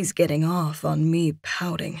 He's getting off on me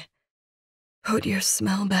pouting. Put your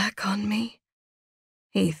smell back on me.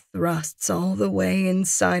 He thrusts all the way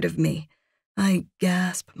inside of me. I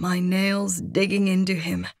gasp, my nails digging into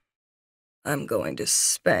him. I'm going to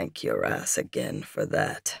spank your ass again for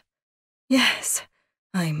that. Yes,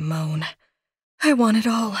 I moan. I want it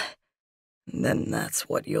all. Then that's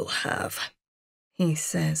what you'll have, he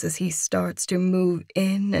says as he starts to move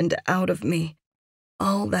in and out of me.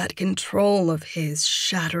 All that control of his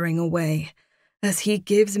shattering away as he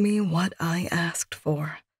gives me what I asked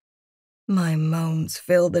for. My moans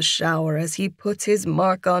fill the shower as he puts his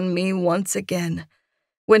mark on me once again.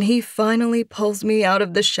 When he finally pulls me out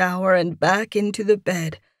of the shower and back into the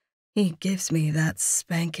bed, he gives me that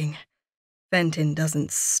spanking. Fenton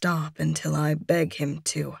doesn't stop until I beg him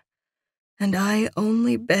to. And I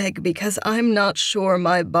only beg because I'm not sure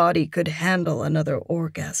my body could handle another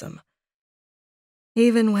orgasm.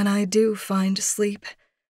 Even when I do find sleep,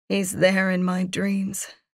 he's there in my dreams,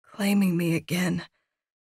 claiming me again.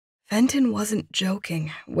 Fenton wasn't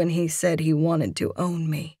joking when he said he wanted to own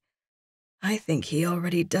me. I think he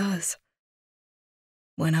already does.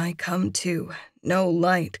 When I come to, no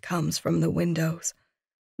light comes from the windows.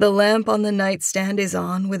 The lamp on the nightstand is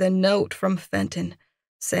on with a note from Fenton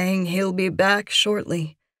saying he'll be back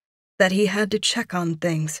shortly, that he had to check on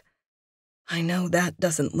things. I know that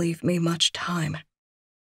doesn't leave me much time.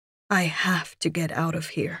 I have to get out of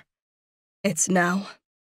here. It's now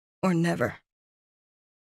or never.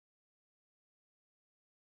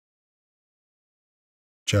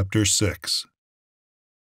 Chapter 6.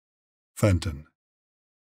 Fenton.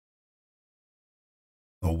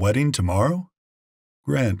 A wedding tomorrow?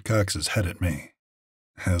 Grant cocks his head at me.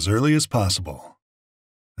 As early as possible.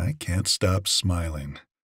 I can't stop smiling.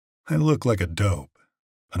 I look like a dope,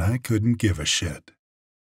 but I couldn't give a shit.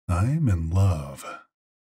 I'm in love.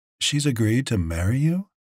 She's agreed to marry you?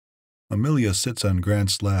 Amelia sits on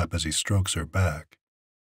Grant's lap as he strokes her back.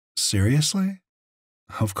 Seriously?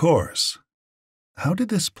 Of course. How did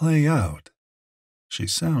this play out? She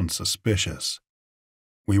sounds suspicious.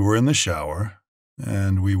 We were in the shower,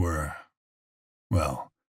 and we were...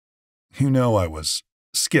 Well, you know I was...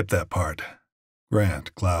 Skip that part.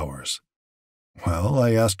 Grant glowers. Well,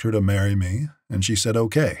 I asked her to marry me, and she said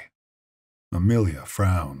okay. Amelia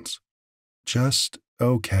frowns. Just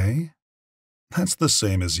okay? That's the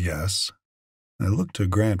same as yes. I look to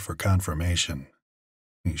Grant for confirmation.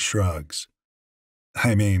 He shrugs.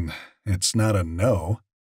 I mean, it's not a no.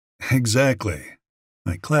 Exactly.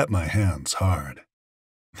 I clap my hands hard.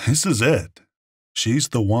 This is it. She's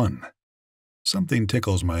the one. Something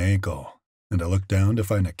tickles my ankle, and I look down to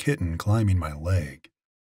find a kitten climbing my leg.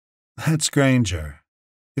 That's Granger.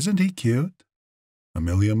 Isn't he cute?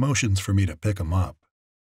 Amelia motions for me to pick him up.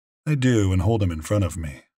 I do and hold him in front of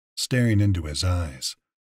me, staring into his eyes.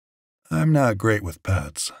 I'm not great with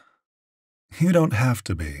pets. You don't have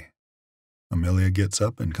to be. Amelia gets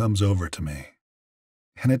up and comes over to me.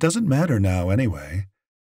 And it doesn't matter now anyway.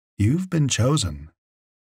 You've been chosen.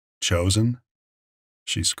 Chosen?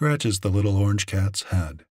 She scratches the little orange cat's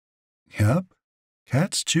head. Yep,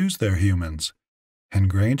 cats choose their humans. And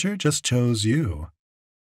Granger just chose you.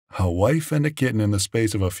 A wife and a kitten in the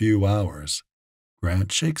space of a few hours.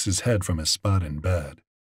 Grant shakes his head from his spot in bed.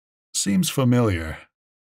 Seems familiar.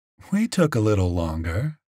 We took a little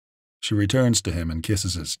longer. She returns to him and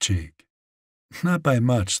kisses his cheek. Not by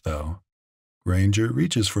much, though. Granger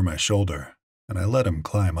reaches for my shoulder, and I let him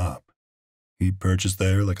climb up. He perches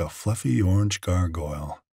there like a fluffy orange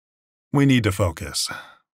gargoyle. We need to focus.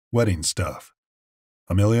 Wedding stuff.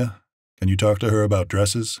 Amelia, can you talk to her about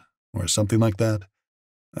dresses? Or something like that?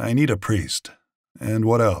 I need a priest. And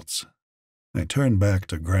what else? I turn back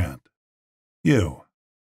to Grant. You'll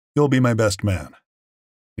be my best man.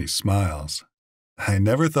 He smiles. I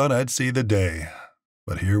never thought I'd see the day,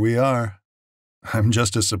 but here we are. I'm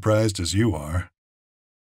just as surprised as you are.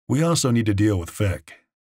 We also need to deal with Vic,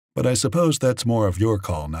 but I suppose that's more of your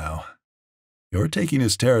call now. You're taking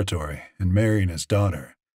his territory and marrying his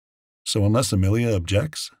daughter, so unless Amelia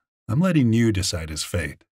objects, I'm letting you decide his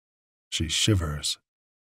fate. She shivers.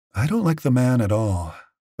 I don't like the man at all,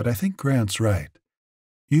 but I think Grant's right.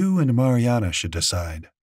 You and Mariana should decide.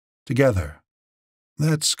 Together.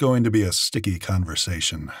 That's going to be a sticky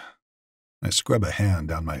conversation. I scrub a hand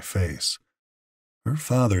down my face. Her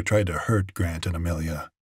father tried to hurt Grant and Amelia,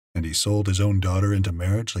 and he sold his own daughter into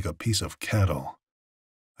marriage like a piece of cattle.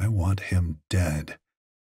 I want him dead,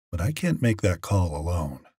 but I can't make that call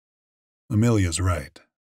alone. Amelia's right.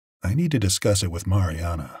 I need to discuss it with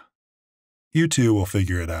Mariana. You two will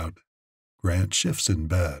figure it out. Grant shifts in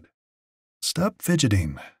bed. Stop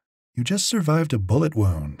fidgeting. You just survived a bullet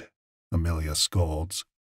wound, Amelia scolds.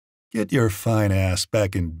 Get your fine ass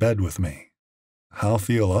back in bed with me. I'll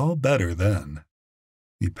feel all better then.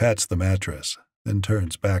 He pats the mattress, then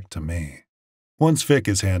turns back to me. Once Vic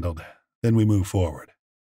is handled, then we move forward.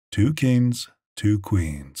 2 kings, 2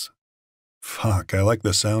 queens. Fuck, I like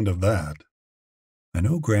the sound of that. I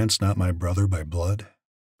know Grant's not my brother by blood,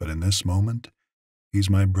 but in this moment, he's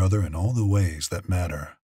my brother in all the ways that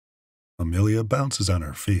matter. Amelia bounces on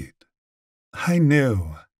her feet. I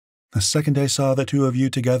knew. The second I saw the two of you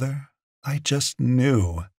together, I just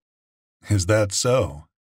knew. Is that so?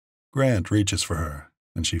 Grant reaches for her,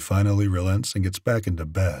 and she finally relents and gets back into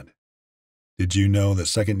bed. Did you know the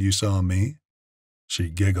second you saw me? She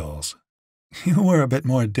giggles. You were a bit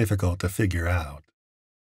more difficult to figure out.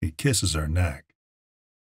 He kisses her neck.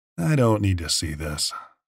 I don't need to see this.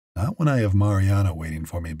 Not when I have Mariana waiting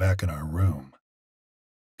for me back in our room.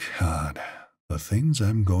 God, the things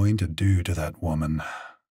I'm going to do to that woman.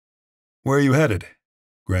 Where are you headed?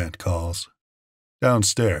 Grant calls.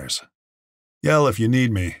 Downstairs. Yell if you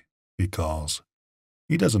need me, he calls.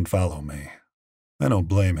 He doesn't follow me. I don't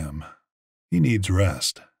blame him. He needs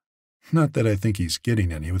rest. Not that I think he's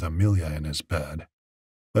getting any with Amelia in his bed.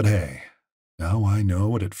 But hey, now I know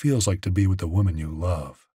what it feels like to be with the woman you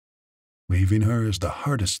love. Leaving her is the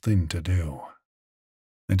hardest thing to do.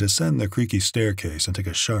 I descend the creaky staircase and take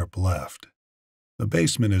a sharp left. The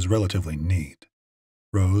basement is relatively neat.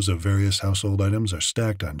 Rows of various household items are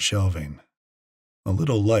stacked on shelving. A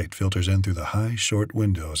little light filters in through the high, short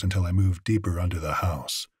windows until I move deeper under the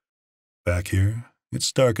house. Back here,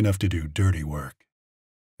 it's dark enough to do dirty work,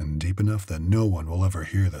 and deep enough that no one will ever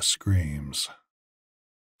hear the screams.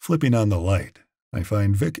 Flipping on the light, I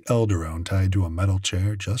find Vic Elderone tied to a metal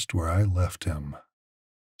chair just where I left him.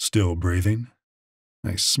 Still breathing?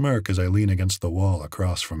 I smirk as I lean against the wall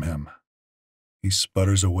across from him. He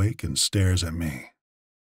sputters awake and stares at me.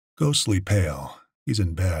 Ghostly pale, he's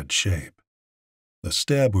in bad shape. The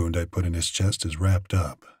stab wound I put in his chest is wrapped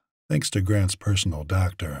up, thanks to Grant's personal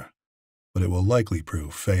doctor, but it will likely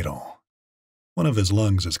prove fatal. One of his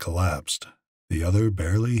lungs is collapsed, the other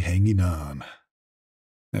barely hanging on.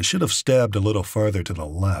 I should have stabbed a little farther to the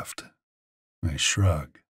left. I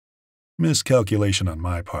shrug. Miscalculation on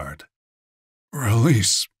my part.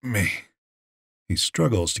 Release me. He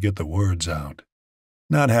struggles to get the words out.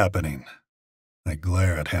 Not happening. I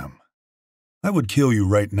glare at him. I would kill you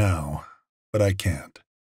right now, but I can't.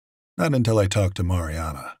 Not until I talk to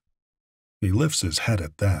Mariana. He lifts his head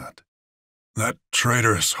at that. That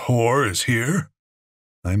traitorous whore is here?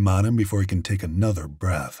 I'm on him before he can take another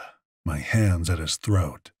breath, my hands at his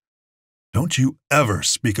throat. Don't you ever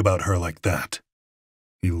speak about her like that.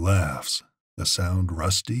 He laughs, the sound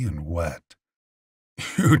rusty and wet.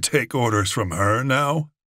 You take orders from her now?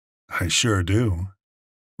 I sure do.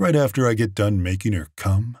 Right after I get done making her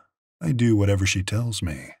come, I do whatever she tells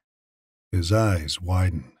me. His eyes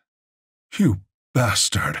widen. You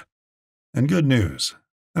bastard. And good news,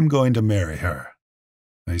 I'm going to marry her.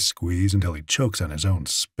 I squeeze until he chokes on his own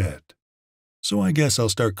spit. So I guess I'll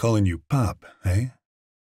start calling you Pop, eh?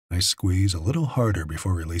 I squeeze a little harder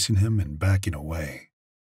before releasing him and backing away.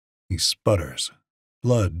 He sputters,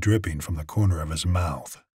 blood dripping from the corner of his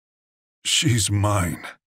mouth. She's mine.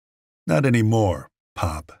 Not anymore,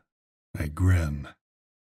 Pop. I grin.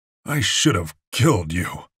 I should have killed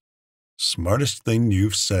you. Smartest thing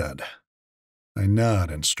you've said. I nod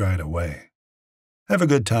and stride away. Have a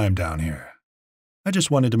good time down here. I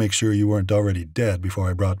just wanted to make sure you weren't already dead before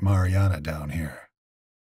I brought Mariana down here.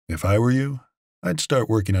 If I were you, I'd start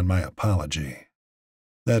working on my apology.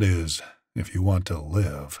 That is, if you want to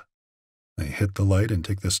live. I hit the light and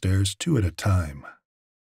take the stairs 2 at a time.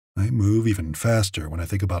 I move even faster when I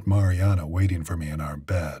think about Mariana waiting for me in our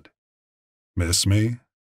bed. Miss me?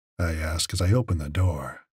 I ask as I open the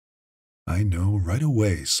door. I know right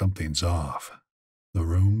away something's off. The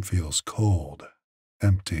room feels cold,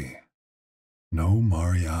 empty. No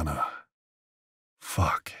Mariana.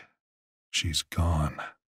 Fuck. She's gone.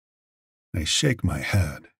 I shake my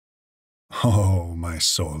head. Oh, my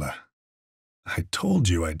sola. I told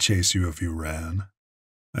you I'd chase you if you ran.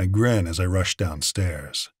 I grin as I rush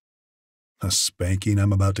downstairs. The spanking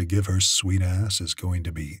I'm about to give her sweet ass is going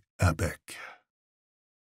to be epic.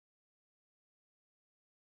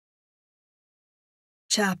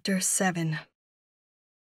 Chapter 7.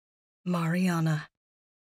 Mariana.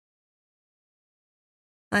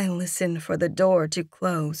 I listen for the door to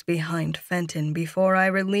close behind Kitten before I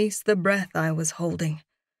release the breath I was holding.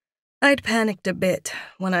 I'd panicked a bit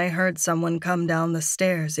when I heard someone come down the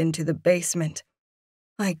stairs into the basement.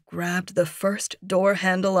 I grabbed the first door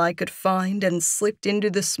handle I could find and slipped into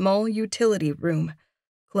the small utility room,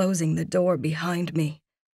 closing the door behind me.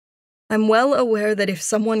 I'm well aware that if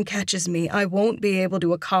someone catches me, I won't be able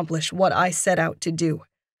to accomplish what I set out to do.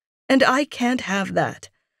 And I can't have that.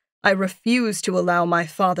 I refuse to allow my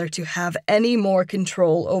father to have any more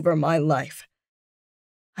control over my life.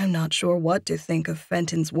 I'm not sure what to think of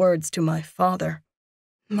Fenton's words to my father.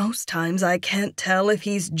 Most times I can't tell if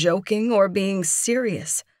he's joking or being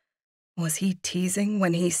serious. Was he teasing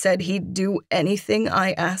when he said he'd do anything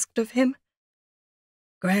I asked of him?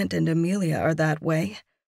 Grant and Amelia are that way.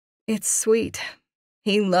 It's sweet.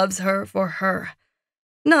 He loves her for her.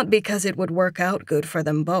 Not because it would work out good for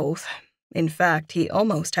them both. In fact, he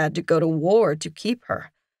almost had to go to war to keep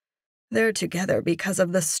her. They're together because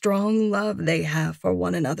of the strong love they have for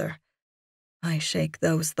one another. I shake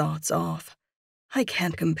those thoughts off. I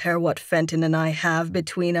can't compare what Kitten and I have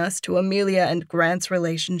between us to Amelia and Grant's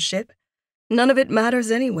relationship. None of it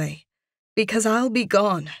matters anyway, because I'll be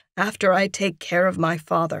gone after I take care of my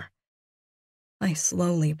father. I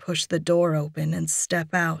slowly push the door open and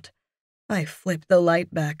step out. I flip the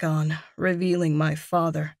light back on, revealing my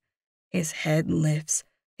father. His head lifts,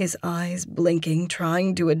 his eyes blinking,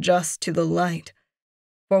 trying to adjust to the light.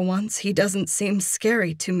 For once, he doesn't seem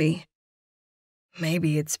scary to me.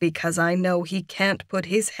 Maybe it's because I know he can't put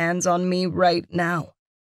his hands on me right now.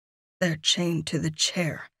 They're chained to the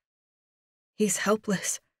chair. He's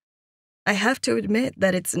helpless. I have to admit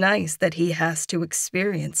that it's nice that he has to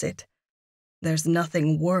experience it. There's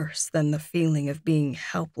nothing worse than the feeling of being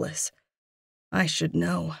helpless. I should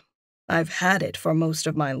know. I've had it for most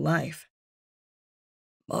of my life.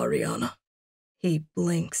 Mariana, he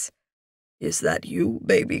blinks. is that you,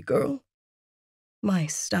 baby girl? My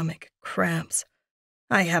stomach cramps.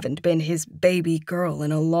 I haven't been his baby girl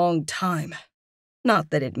in a long time. Not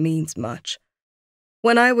that it means much.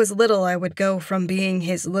 When I was little, I would go from being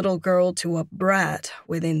his little girl to a brat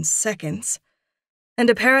within seconds. And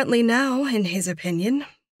apparently now, in his opinion,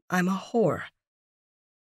 I'm a whore.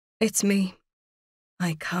 It's me.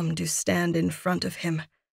 I come to stand in front of him.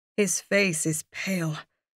 His face is pale.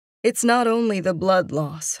 It's not only the blood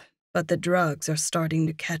loss, but the drugs are starting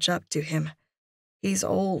to catch up to him. He's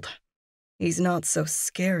old. He's not so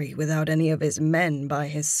scary without any of his men by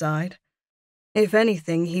his side. If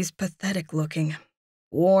anything, he's pathetic looking,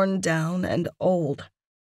 worn down and old.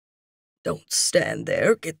 Don't stand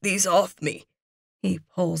there. Get these off me. He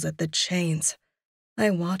pulls at the chains. I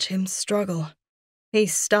watch him struggle. He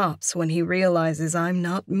stops when he realizes I'm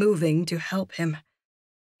not moving to help him.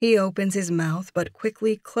 He opens his mouth but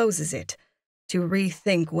quickly closes it to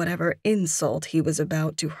rethink whatever insult he was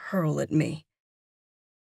about to hurl at me.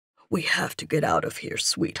 We have to get out of here,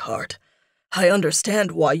 sweetheart. I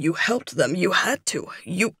understand why you helped them. You had to.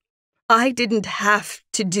 I didn't have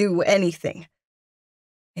to do anything.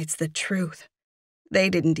 It's the truth. They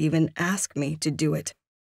didn't even ask me to do it.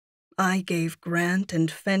 I gave Grant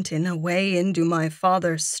and Kitten away into my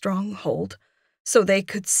father's stronghold so they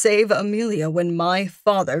could save Amelia when my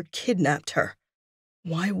father kidnapped her.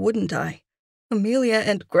 Why wouldn't I? Amelia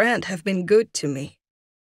and Grant have been good to me.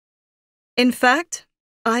 In fact,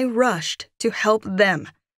 I rushed to help them.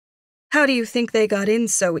 How do you think they got in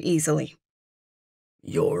so easily?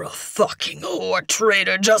 You're a fucking whore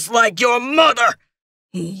traitor just like your mother,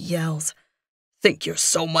 he yells. Think you're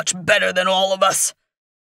so much better than all of us.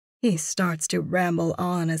 He starts to ramble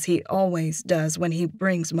on as he always does when he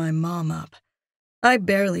brings my mom up. I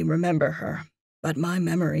barely remember her, but my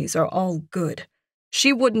memories are all good.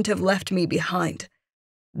 She wouldn't have left me behind.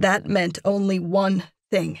 That meant only one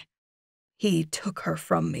thing. He took her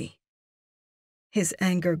from me. His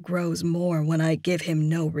anger grows more when I give him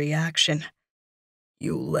no reaction.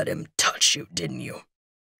 You let him touch you, didn't you?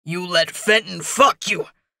 You let Fenton fuck you!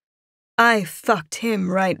 I fucked him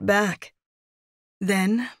right back.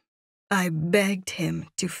 Then I begged him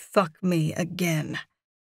to fuck me again.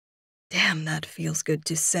 Damn, that feels good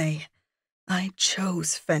to say. I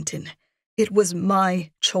chose Fenton. It was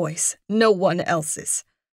my choice, no one else's.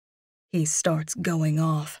 He starts going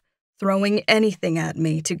off, throwing anything at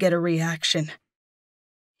me to get a reaction.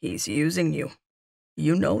 He's using you.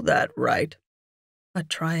 You know that, right? A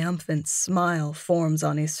triumphant smile forms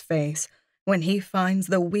on his face when he finds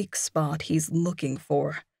the weak spot he's looking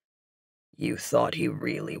for. You thought he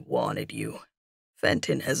really wanted you.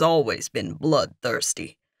 Fenton has always been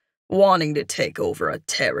bloodthirsty, wanting to take over a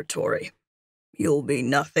territory. You'll be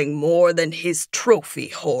nothing more than his trophy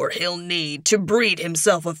whore he'll need to breed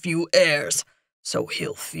himself a few heirs, so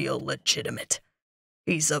he'll feel legitimate.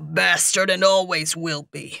 He's a bastard and always will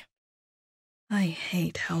be. I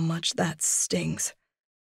hate how much that stings.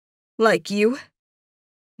 Like you?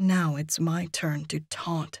 Now it's my turn to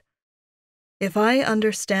taunt. If I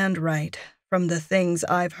understand right, from the things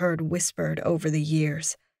I've heard whispered over the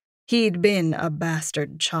years, he'd been a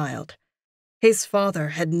bastard child. His father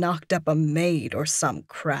had knocked up a maid or some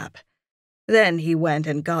crap. Then he went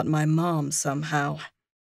and got my mom somehow.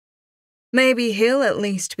 Maybe he'll at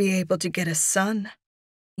least be able to get a son.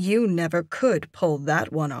 You never could pull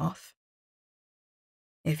that one off.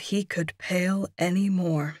 If he could pale any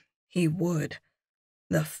more, he would.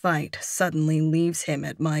 The fight suddenly leaves him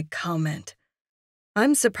at my comment.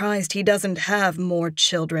 I'm surprised he doesn't have more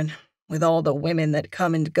children, with all the women that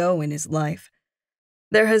come and go in his life.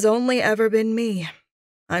 There has only ever been me.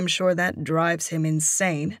 I'm sure that drives him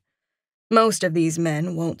insane. Most of these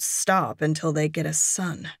men won't stop until they get a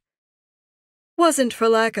son. Wasn't for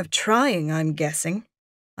lack of trying, I'm guessing.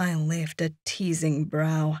 I lift a teasing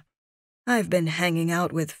brow. I've been hanging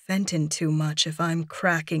out with Fenton too much if I'm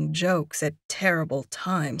cracking jokes at terrible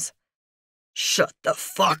times. Shut the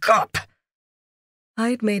fuck up!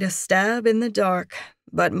 I'd made a stab in the dark,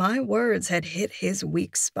 but my words had hit his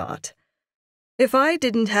weak spot. If I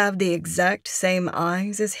didn't have the exact same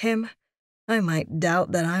eyes as him, I might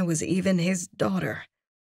doubt that I was even his daughter.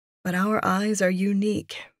 But our eyes are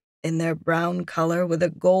unique, in their brown color with a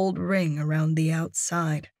gold ring around the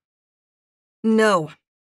outside. No.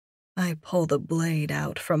 I pull the blade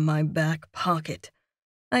out from my back pocket.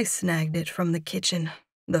 I snagged it from the kitchen,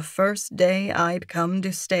 the first day I'd come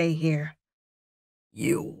to stay here.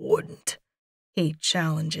 You wouldn't, he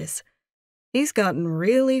challenges. He's gotten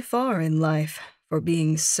really far in life for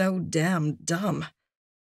being so damn dumb.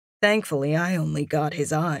 Thankfully, I only got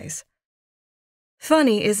his eyes.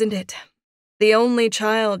 Funny, isn't it? The only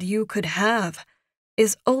child you could have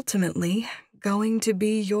is ultimately going to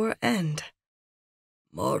be your end.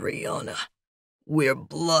 Mariana, we're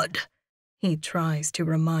blood, he tries to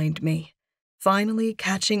remind me, finally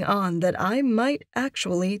catching on that I might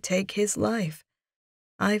actually take his life.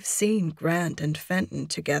 I've seen Grant and Fenton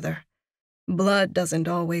together. Blood doesn't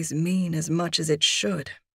always mean as much as it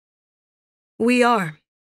should. We are.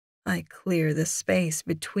 I clear the space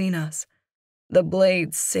between us. The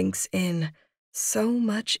blade sinks in, so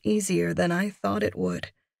much easier than I thought it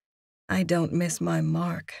would. I don't miss my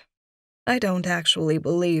mark. I don't actually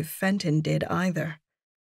believe Fenton did either.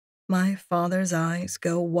 My father's eyes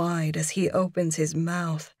go wide as he opens his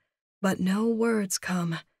mouth, but no words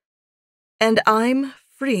come. And I'm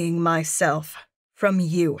freeing myself from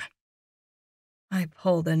you. I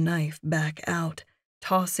pull the knife back out,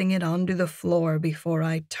 tossing it onto the floor before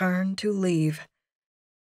I turn to leave.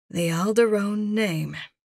 The Alderone name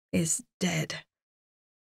is dead.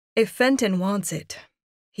 If Fenton wants it,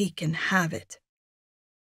 he can have it.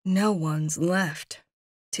 No one's left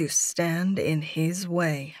to stand in his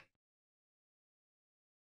way.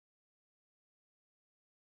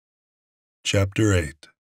 Chapter 8.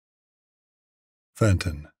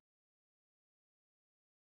 Fenton.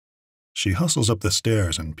 She hustles up the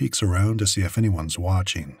stairs and peeks around to see if anyone's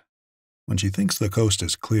watching. When she thinks the coast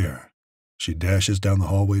is clear, she dashes down the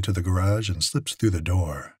hallway to the garage and slips through the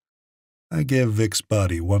door. I give Vic's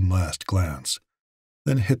body one last glance,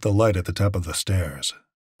 then hit the light at the top of the stairs,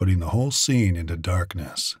 putting the whole scene into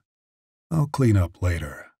darkness. I'll clean up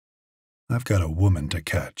later. I've got a woman to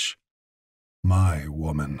catch. My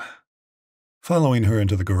woman. Following her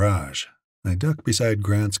into the garage, I duck beside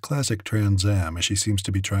Grant's classic Trans Am as she seems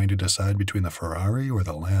to be trying to decide between the Ferrari or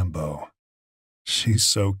the Lambo. She's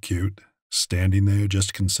so cute, standing there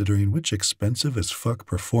just considering which expensive as fuck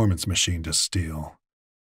performance machine to steal.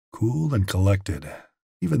 cool and collected,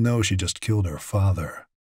 even though she just killed her father.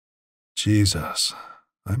 Jesus,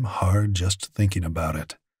 I'm hard just thinking about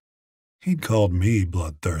it. He'd called me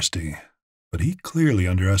bloodthirsty, but he clearly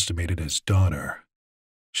underestimated his daughter.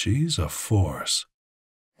 She's a force,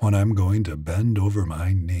 one I'm going to bend over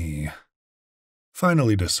my knee.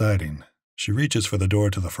 Finally deciding, she reaches for the door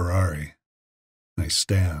to the Ferrari. I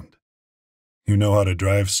stand. You know how to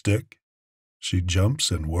drive stick? She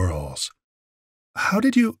jumps and whirls. How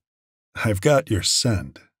did you... I've got your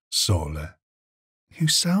scent, Sole. You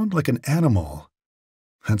sound like an animal.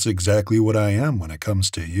 That's exactly what I am when it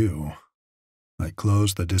comes to you. I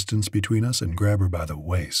close the distance between us and grab her by the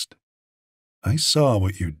waist. I saw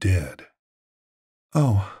what you did.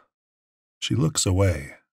 Oh. She looks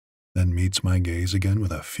away, then meets my gaze again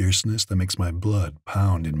with a fierceness that makes my blood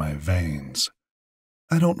pound in my veins.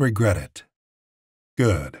 I don't regret it.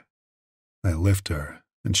 Good. I lift her,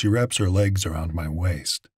 and she wraps her legs around my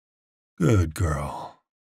waist. Good girl.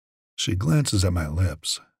 She glances at my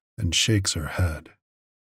lips and shakes her head.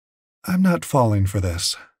 I'm not falling for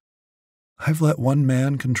this. I've let one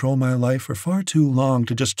man control my life for far too long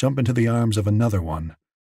to just jump into the arms of another one.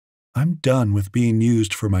 I'm done with being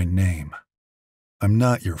used for my name. I'm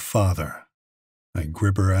not your father. I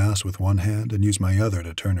grip her ass with one hand and use my other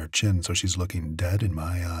to turn her chin so she's looking dead in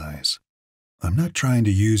my eyes. I'm not trying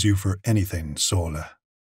to use you for anything, Sole.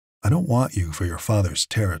 I don't want you for your father's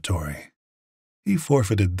territory. He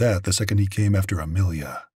forfeited that the second he came after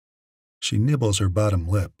Amelia. She nibbles her bottom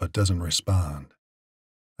lip but doesn't respond.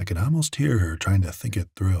 I can almost hear her trying to think it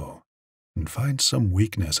through and find some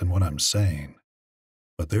weakness in what I'm saying.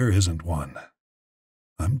 But there isn't one.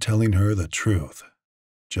 I'm telling her the truth,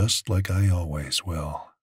 just like I always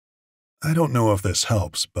will. I don't know if this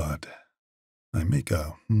helps, but I make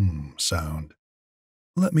a sound.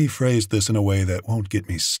 Let me phrase this in a way that won't get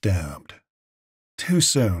me stabbed. Too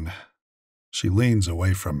soon. She leans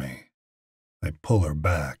away from me. I pull her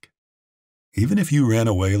back. Even if you ran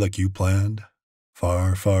away like you planned,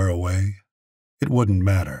 far, far away, it wouldn't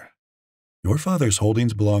matter. Your father's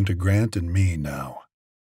holdings belong to Grant and me now,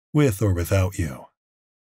 with or without you.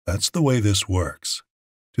 That's the way this works.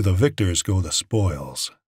 To the victors go the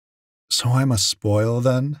spoils. So I'm a spoil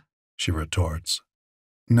then? She retorts.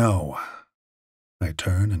 No. I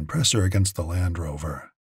turn and press her against the Land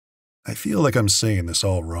Rover. I feel like I'm saying this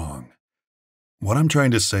all wrong. What I'm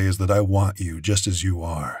trying to say is that I want you just as you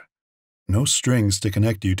are. No strings to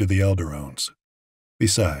connect you to the Elderones.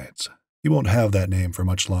 Besides, you won't have that name for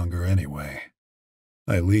much longer anyway.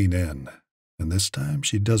 I lean in, and this time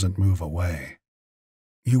she doesn't move away.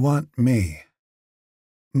 You want me.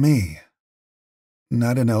 Me.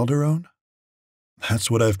 Not an Elderone? That's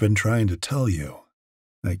what I've been trying to tell you.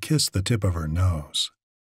 I kiss the tip of her nose.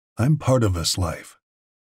 I'm part of this life.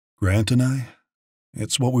 Grant and I,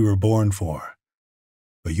 it's what we were born for.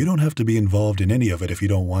 But you don't have to be involved in any of it if you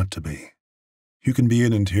don't want to be. You can be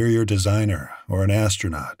an interior designer or an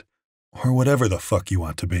astronaut or whatever the fuck you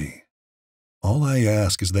want to be. All I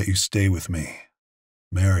ask is that you stay with me.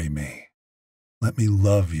 Marry me. Let me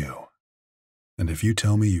love you. And if you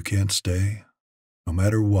tell me you can't stay, no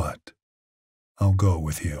matter what, I'll go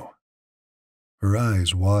with you. Her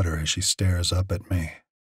eyes water as she stares up at me.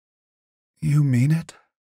 You mean it?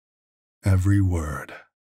 Every word.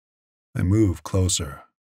 I move closer,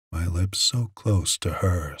 my lips so close to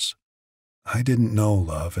hers. I didn't know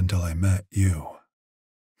love until I met you.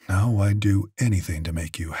 Now I'd do anything to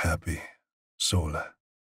make you happy, Sole.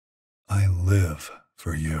 I live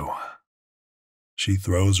for you. She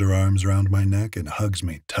throws her arms around my neck and hugs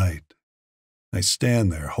me tight. I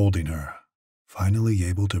stand there holding her, finally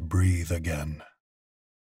able to breathe again.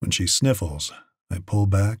 When she sniffles, I pull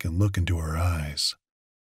back and look into her eyes.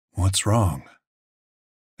 What's wrong?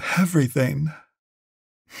 Everything.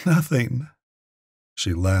 Nothing.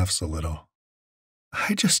 She laughs a little.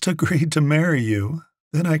 I just agreed to marry you,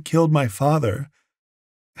 then I killed my father,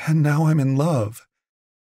 and now I'm in love.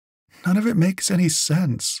 None of it makes any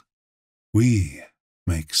sense. We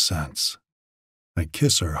make sense. I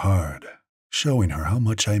kiss her hard, showing her how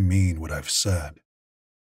much I mean what I've said.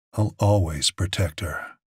 I'll always protect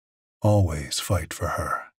her, always fight for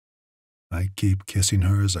her. I keep kissing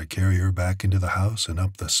her as I carry her back into the house and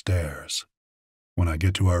up the stairs. When I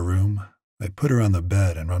get to our room, I put her on the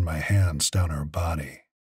bed and run my hands down her body.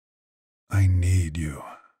 I need you,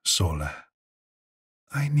 Sole.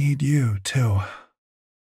 I need you, too.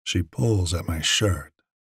 She pulls at my shirt.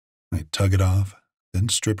 I tug it off, then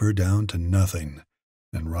strip her down to nothing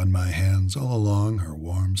and run my hands all along her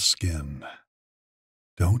warm skin.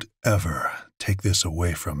 Don't ever take this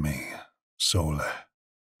away from me, Sole.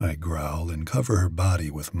 I growl and cover her body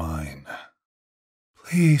with mine.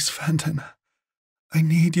 Please, Fenton. I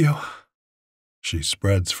need you. She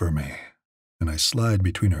spreads for me, and I slide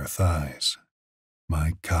between her thighs,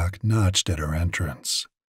 my cock notched at her entrance.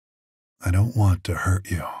 I don't want to hurt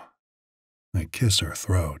you. I kiss her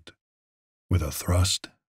throat. With a thrust,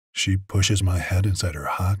 she pushes my head inside her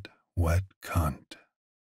hot, wet cunt.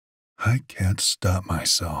 I can't stop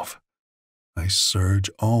myself. I surge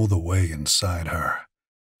all the way inside her,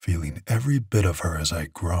 feeling every bit of her as I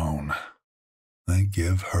groan. I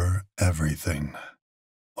give her everything,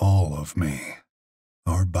 all of me.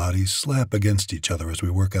 Our bodies slap against each other as we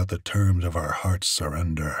work out the terms of our heart's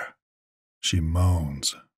surrender. She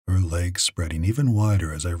moans, her legs spreading even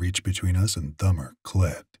wider as I reach between us and thumb her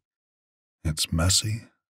clit. It's messy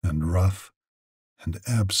and rough and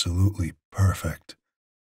absolutely perfect.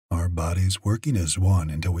 Our bodies working as one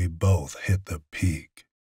until we both hit the peak.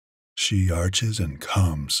 She arches and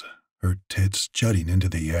comes, her tits jutting into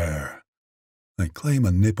the air. I claim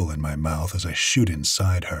a nipple in my mouth as I shoot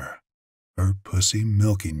inside her, her pussy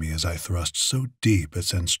milking me as I thrust so deep it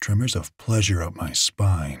sends tremors of pleasure up my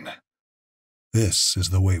spine. This is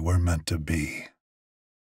the way we're meant to be.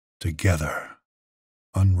 Together,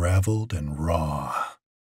 unraveled and raw.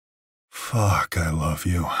 Fuck, I love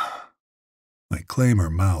you. I claim her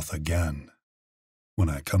mouth again. When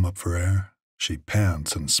I come up for air, she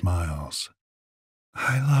pants and smiles.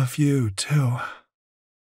 I love you, too.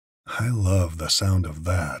 I love the sound of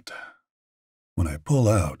that. When I pull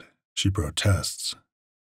out, she protests.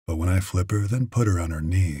 But when I flip her, then put her on her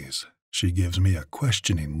knees, she gives me a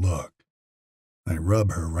questioning look. I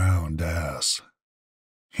rub her round ass.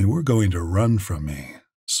 You were going to run from me,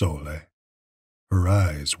 Sole. Her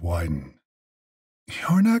eyes widen.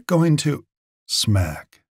 You're not going to...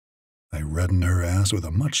 Smack. I redden her ass with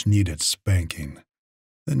a much-needed spanking,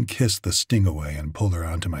 then kiss the sting away and pull her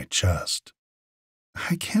onto my chest.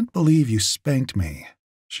 I can't believe you spanked me,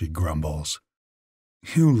 she grumbles.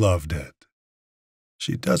 You loved it.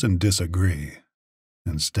 She doesn't disagree.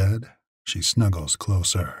 Instead, she snuggles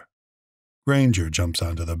closer. Granger jumps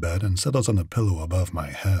onto the bed and settles on the pillow above my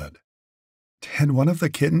head. Did one of the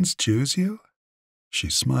kittens choose you? She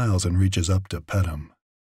smiles and reaches up to pet him.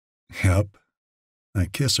 Yup. I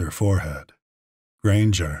kiss her forehead.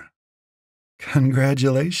 Granger.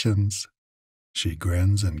 Congratulations. She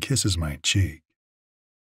grins and kisses my cheek.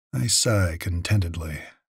 I sigh contentedly.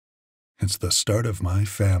 It's the start of my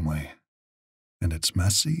family, and it's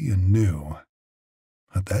messy and new,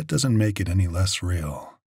 but that doesn't make it any less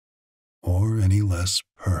real, or any less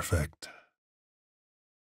perfect.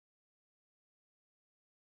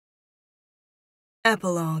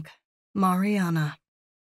 Epilogue. Mariana.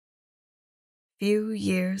 Few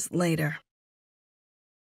years later.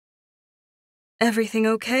 Everything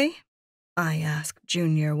okay? I ask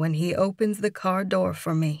Junior when he opens the car door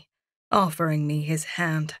for me, offering me his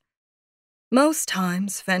hand. Most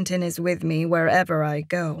times, Fenton is with me wherever I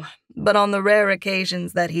go, but on the rare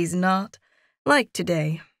occasions that he's not, like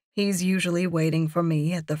today, he's usually waiting for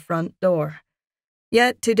me at the front door.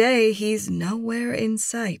 Yet today, he's nowhere in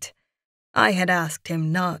sight. I had asked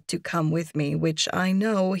him not to come with me, which I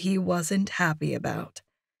know he wasn't happy about.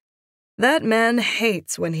 That man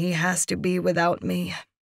hates when he has to be without me.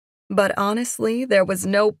 But honestly, there was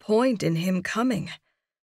no point in him coming.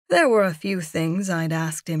 There were a few things I'd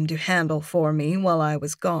asked him to handle for me while I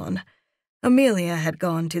was gone. Amelia had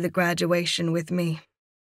gone to the graduation with me.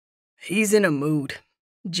 He's in a mood,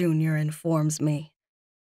 Junior informs me.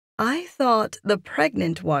 I thought the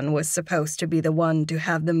pregnant one was supposed to be the one to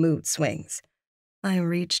have the mood swings. I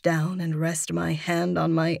reach down and rest my hand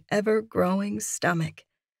on my ever-growing stomach.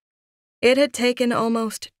 It had taken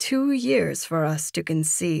almost 2 years for us to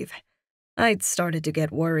conceive. I'd started to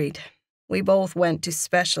get worried. We both went to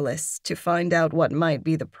specialists to find out what might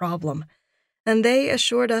be the problem, and they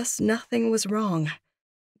assured us nothing was wrong.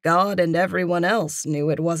 God and everyone else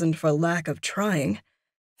knew it wasn't for lack of trying.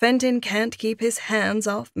 Fenton can't keep his hands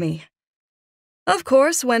off me. Of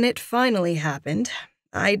course, when it finally happened,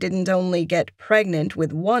 I didn't only get pregnant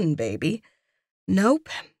with one baby. Nope,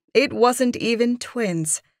 it wasn't even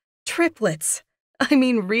twins. Triplets. I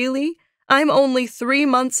mean, really? I'm only 3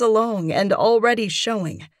 months along and already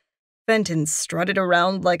showing. Fenton strutted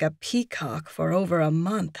around like a peacock for over a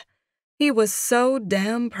month. He was so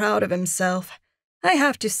damn proud of himself. I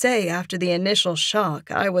have to say, after the initial shock,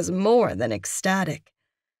 I was more than ecstatic.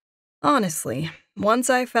 Honestly, once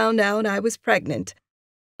I found out I was pregnant,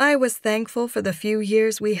 I was thankful for the few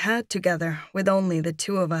years we had together with only the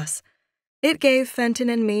 2 of us. It gave Fenton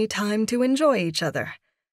and me time to enjoy each other.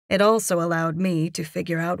 It also allowed me to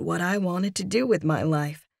figure out what I wanted to do with my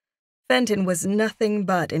life. Fenton was nothing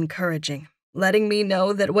but encouraging, letting me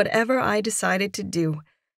know that whatever I decided to do,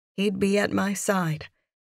 he'd be at my side.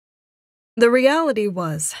 The reality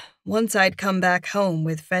was, once I'd come back home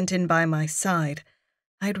with Fenton by my side,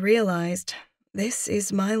 I'd realized this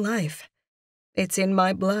is my life. It's in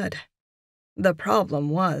my blood. The problem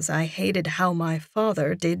was I hated how my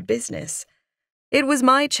father did business. It was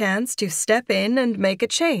my chance to step in and make a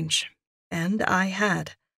change, and I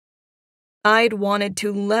had. I'd wanted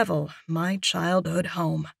to level my childhood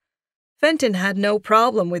home. Fenton had no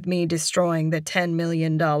problem with me destroying the $10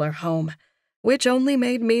 million home, which only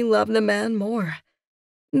made me love the man more.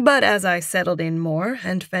 But as I settled in more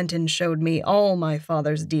and Fenton showed me all my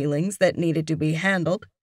father's dealings that needed to be handled,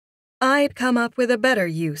 I'd come up with a better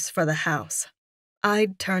use for the house.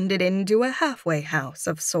 I'd turned it into a halfway house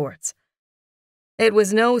of sorts. It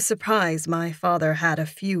was no surprise my father had a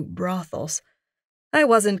few brothels. I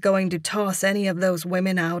wasn't going to toss any of those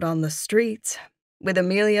women out on the streets. With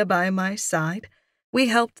Amelia by my side, we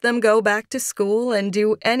helped them go back to school and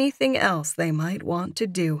do anything else they might want to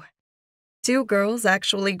do. 2 girls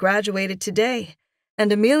actually graduated today,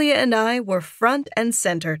 and Amelia and I were front and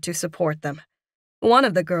center to support them. One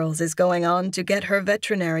of the girls is going on to get her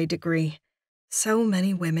veterinary degree. So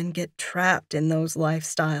many women get trapped in those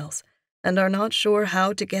lifestyles and are not sure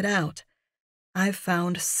how to get out. I've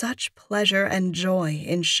found such pleasure and joy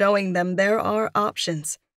in showing them there are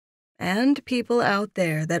options and people out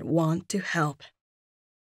there that want to help.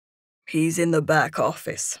 He's in the back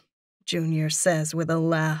office, Junior says with a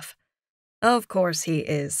laugh. Of course he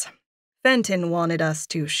is. Fenton wanted us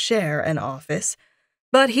to share an office,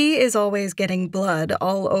 but he is always getting blood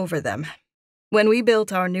all over them. When we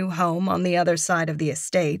built our new home on the other side of the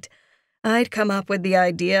estate, I'd come up with the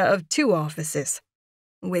idea of 2 offices,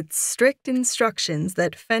 with strict instructions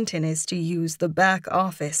that Fenton is to use the back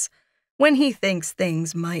office when he thinks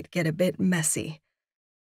things might get a bit messy.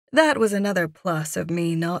 That was another plus of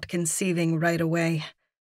me not conceiving right away.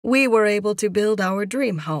 We were able to build our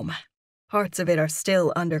dream home. Parts of it are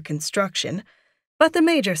still under construction, but the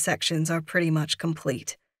major sections are pretty much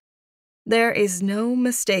complete. There is no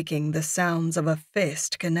mistaking the sounds of a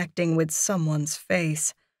fist connecting with someone's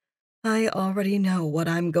face. I already know what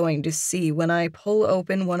I'm going to see when I pull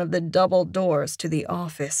open one of the double doors to the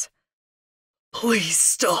office. Please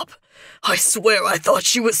stop. I swear I thought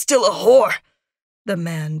she was still a whore, the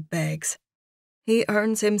man begs. He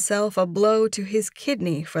earns himself a blow to his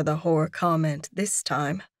kidney for the whore comment this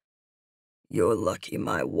time. You're lucky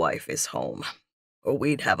my wife is home, or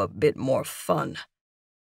we'd have a bit more fun.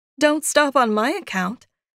 Don't stop on my account.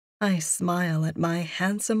 I smile at my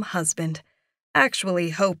handsome husband,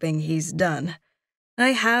 actually hoping he's done. I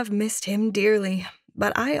have missed him dearly,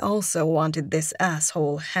 but I also wanted this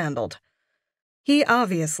asshole handled. He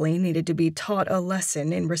obviously needed to be taught a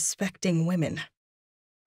lesson in respecting women.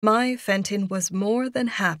 My Fenton was more than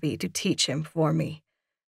happy to teach him for me.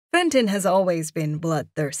 Fenton has always been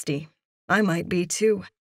bloodthirsty. I might be too.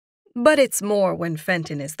 But it's more when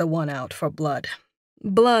Fenton is the one out for blood.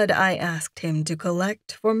 Blood I asked him to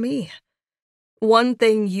collect for me. One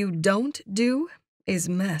thing you don't do is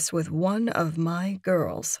mess with one of my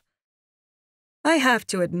girls. I have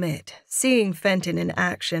to admit, seeing Fenton in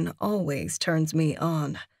action always turns me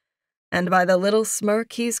on. And by the little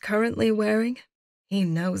smirk he's currently wearing, he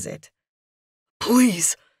knows it.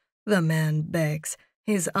 Please, the man begs,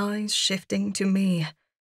 his eyes shifting to me.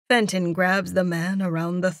 Fenton grabs the man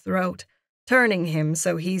around the throat, turning him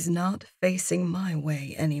so he's not facing my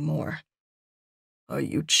way anymore. Are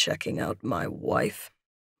you checking out my wife?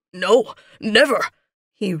 No, never,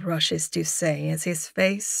 he rushes to say as his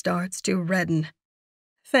face starts to redden.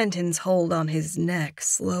 Fenton's hold on his neck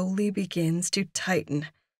slowly begins to tighten.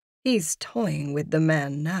 He's toying with the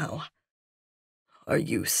man now. Are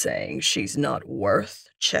you saying she's not worth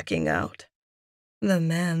checking out? The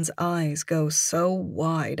man's eyes go so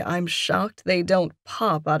wide, I'm shocked they don't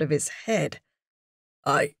pop out of his head.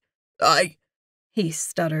 I... He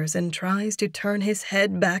stutters and tries to turn his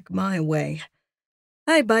head back my way.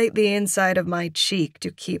 I bite the inside of my cheek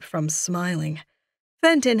to keep from smiling.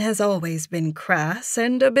 Fenton has always been crass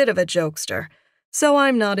and a bit of a jokester, so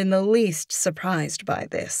I'm not in the least surprised by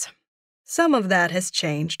this. Some of that has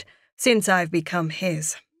changed since I've become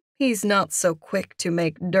his. He's not so quick to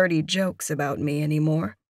make dirty jokes about me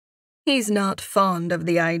anymore. He's not fond of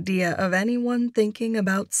the idea of anyone thinking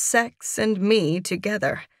about sex and me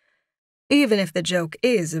together. Even if the joke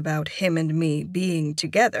is about him and me being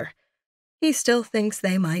together, he still thinks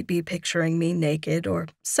they might be picturing me naked or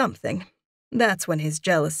something. That's when his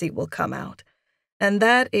jealousy will come out. And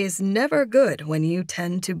that is never good when you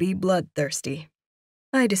tend to be bloodthirsty.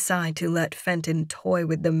 I decide to let Fenton toy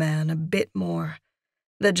with the man a bit more.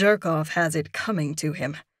 The jerk-off has it coming to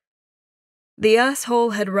him. The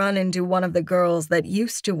asshole had run into one of the girls that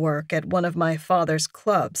used to work at one of my father's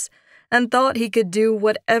clubs and thought he could do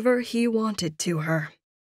whatever he wanted to her,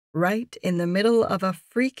 right in the middle of a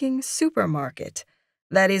freaking supermarket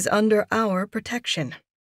that is under our protection.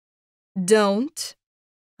 Don't.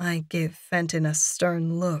 I give Fenton a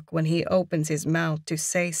stern look when he opens his mouth to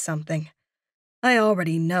say something. I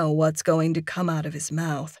already know what's going to come out of his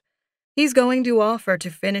mouth. He's going to offer to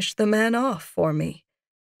finish the man off for me.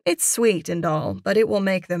 It's sweet and all, but it will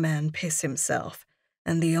make the man piss himself,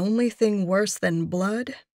 and the only thing worse than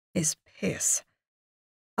blood is piss.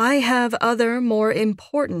 I have other, more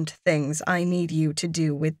important things I need you to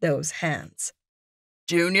do with those hands.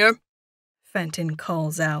 Junior? Fenton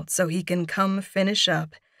calls out so he can come finish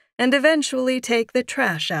up and eventually take the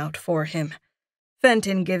trash out for him.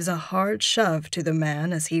 Fenton gives a hard shove to the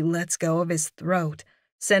man as he lets go of his throat,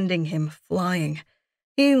 sending him flying.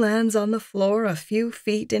 He lands on the floor a few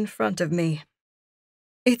feet in front of me.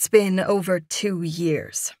 It's been over 2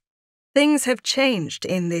 years. Things have changed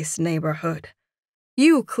in this neighborhood.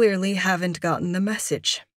 You clearly haven't gotten the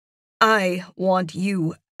message. I want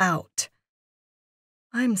you out.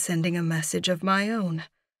 I'm sending a message of my own.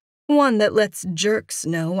 One that lets jerks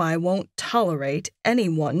know I won't tolerate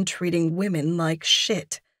anyone treating women like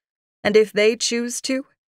shit. And if they choose to,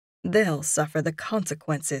 they'll suffer the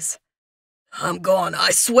consequences. I'm gone,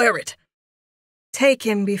 I swear it. Take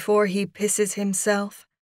him before he pisses himself.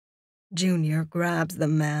 Junior grabs the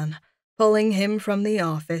man, pulling him from the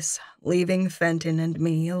office, leaving Fenton and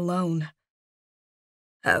me alone.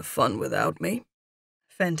 Have fun without me.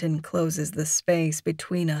 Fenton closes the space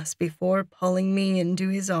between us before pulling me into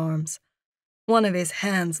his arms. One of his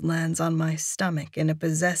hands lands on my stomach in a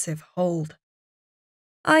possessive hold.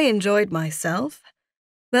 I enjoyed myself,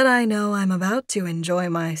 but I know I'm about to enjoy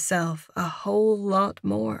myself a whole lot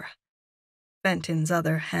more. Fenton's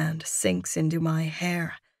other hand sinks into my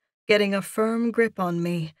hair, getting a firm grip on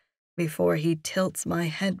me before he tilts my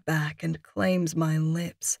head back and claims my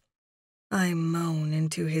lips. I moan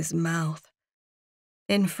into his mouth.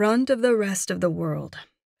 In front of the rest of the world,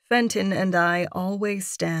 Fenton and I always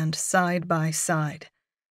stand side by side.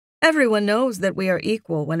 Everyone knows that we are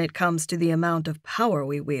equal when it comes to the amount of power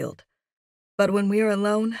we wield. But when we are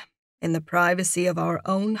alone, in the privacy of our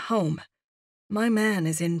own home, my man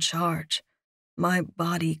is in charge. My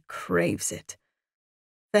body craves it.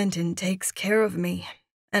 Fenton takes care of me,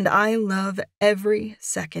 and I love every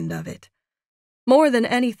second of it. More than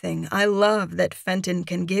anything, I love that Fenton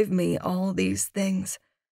can give me all these things.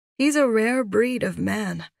 He's a rare breed of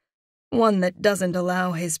man, one that doesn't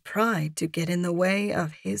allow his pride to get in the way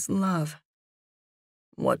of his love.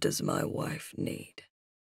 What does my wife need?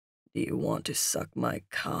 Do you want to suck my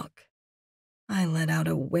cock? I let out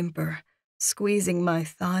a whimper, squeezing my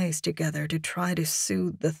thighs together to try to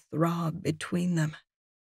soothe the throb between them.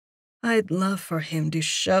 I'd love for him to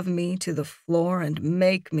shove me to the floor and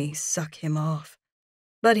make me suck him off.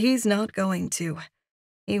 But he's not going to.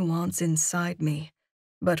 He wants inside me,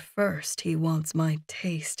 but first he wants my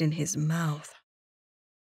taste in his mouth.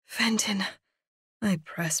 Fenton, I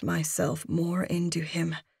press myself more into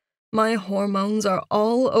him. My hormones are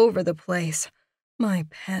all over the place. My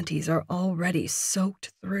panties are already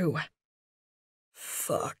soaked through.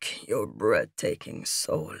 Fuck your breathtaking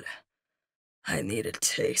soul. I need a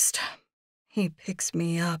taste. He picks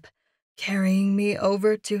me up, carrying me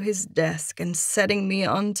over to his desk and setting me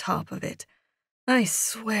on top of it. I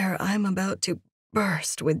swear I'm about to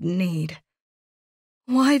burst with need.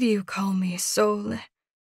 Why do you call me Soul?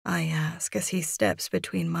 I ask as he steps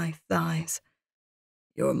between my thighs.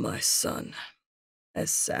 You're my sun.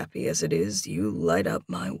 As sappy as it is, you light up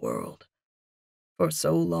my world. For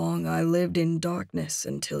so long I lived in darkness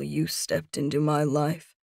until you stepped into my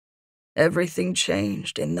life. Everything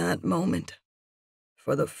changed in that moment.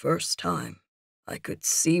 For the first time, I could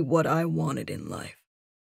see what I wanted in life.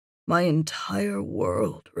 My entire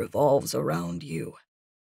world revolves around you.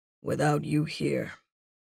 Without you here,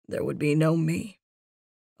 there would be no me,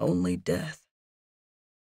 only death.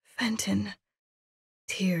 Fenton,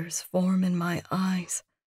 tears form in my eyes.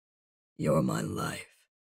 You're my life.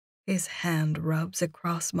 His hand rubs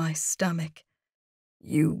across my stomach.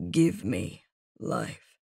 You give me life.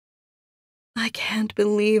 I can't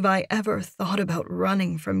believe I ever thought about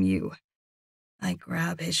running from you. I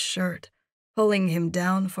grab his shirt, pulling him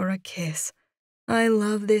down for a kiss. I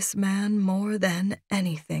love this man more than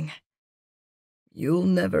anything. You'll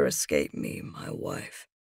never escape me, my wife.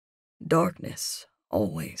 Darkness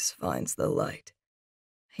always finds the light,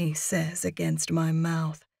 he says against my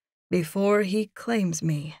mouth before he claims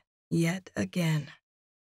me yet again.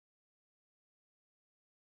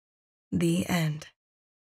 The end.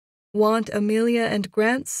 Want Amelia and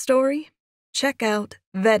Grant's story? Check out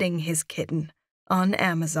Vetting His Kitten on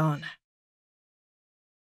Amazon.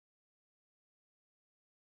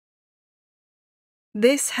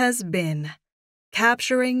 This has been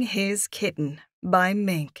Capturing His Kitten by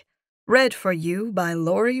MINK, read for you by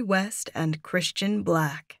Lori West and Christian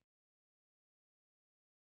Black.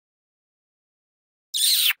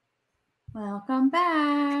 Welcome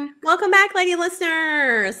back. Welcome back, lady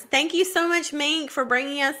listeners. Thank you so much, MINK, for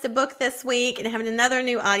bringing us the book this week and having another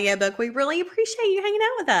new audiobook. We really appreciate you hanging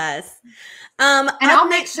out with us. And I'll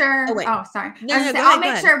make sure. Oh, sorry. I'll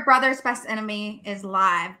make sure Brother's Best Enemy is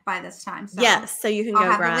live by this time. So yes, so you can go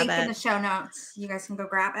grab it. I'll have the link in the show notes. You guys can go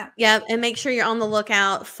grab it. Yeah, and make sure you're on the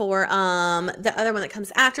lookout for the other one that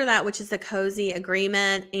comes after that, which is the Cozy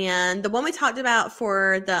Agreement, and the one we talked about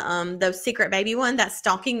for the secret baby one, that's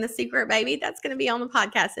Stalking the Secret Baby. That's going to be on the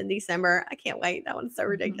podcast in December. I can't wait. That one's so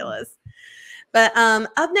ridiculous. But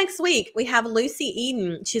up next week we have Lucy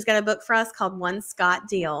Eden. She's got a book for us called One Scott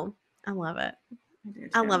Deal. I love it.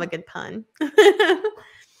 I love a good pun.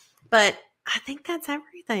 But I think that's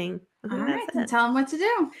everything. All right, then tell them what to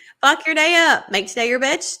do. Fuck your day up. Make today your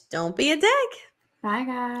bitch. Don't be a dick. Bye,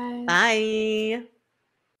 guys. Bye.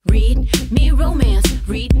 Read me romance.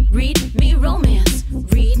 Read me romance.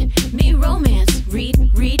 Read me romance.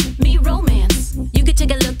 Read me romance. You could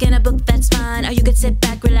take a look in a book, that's fine. Or you could sit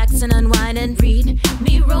back, relax.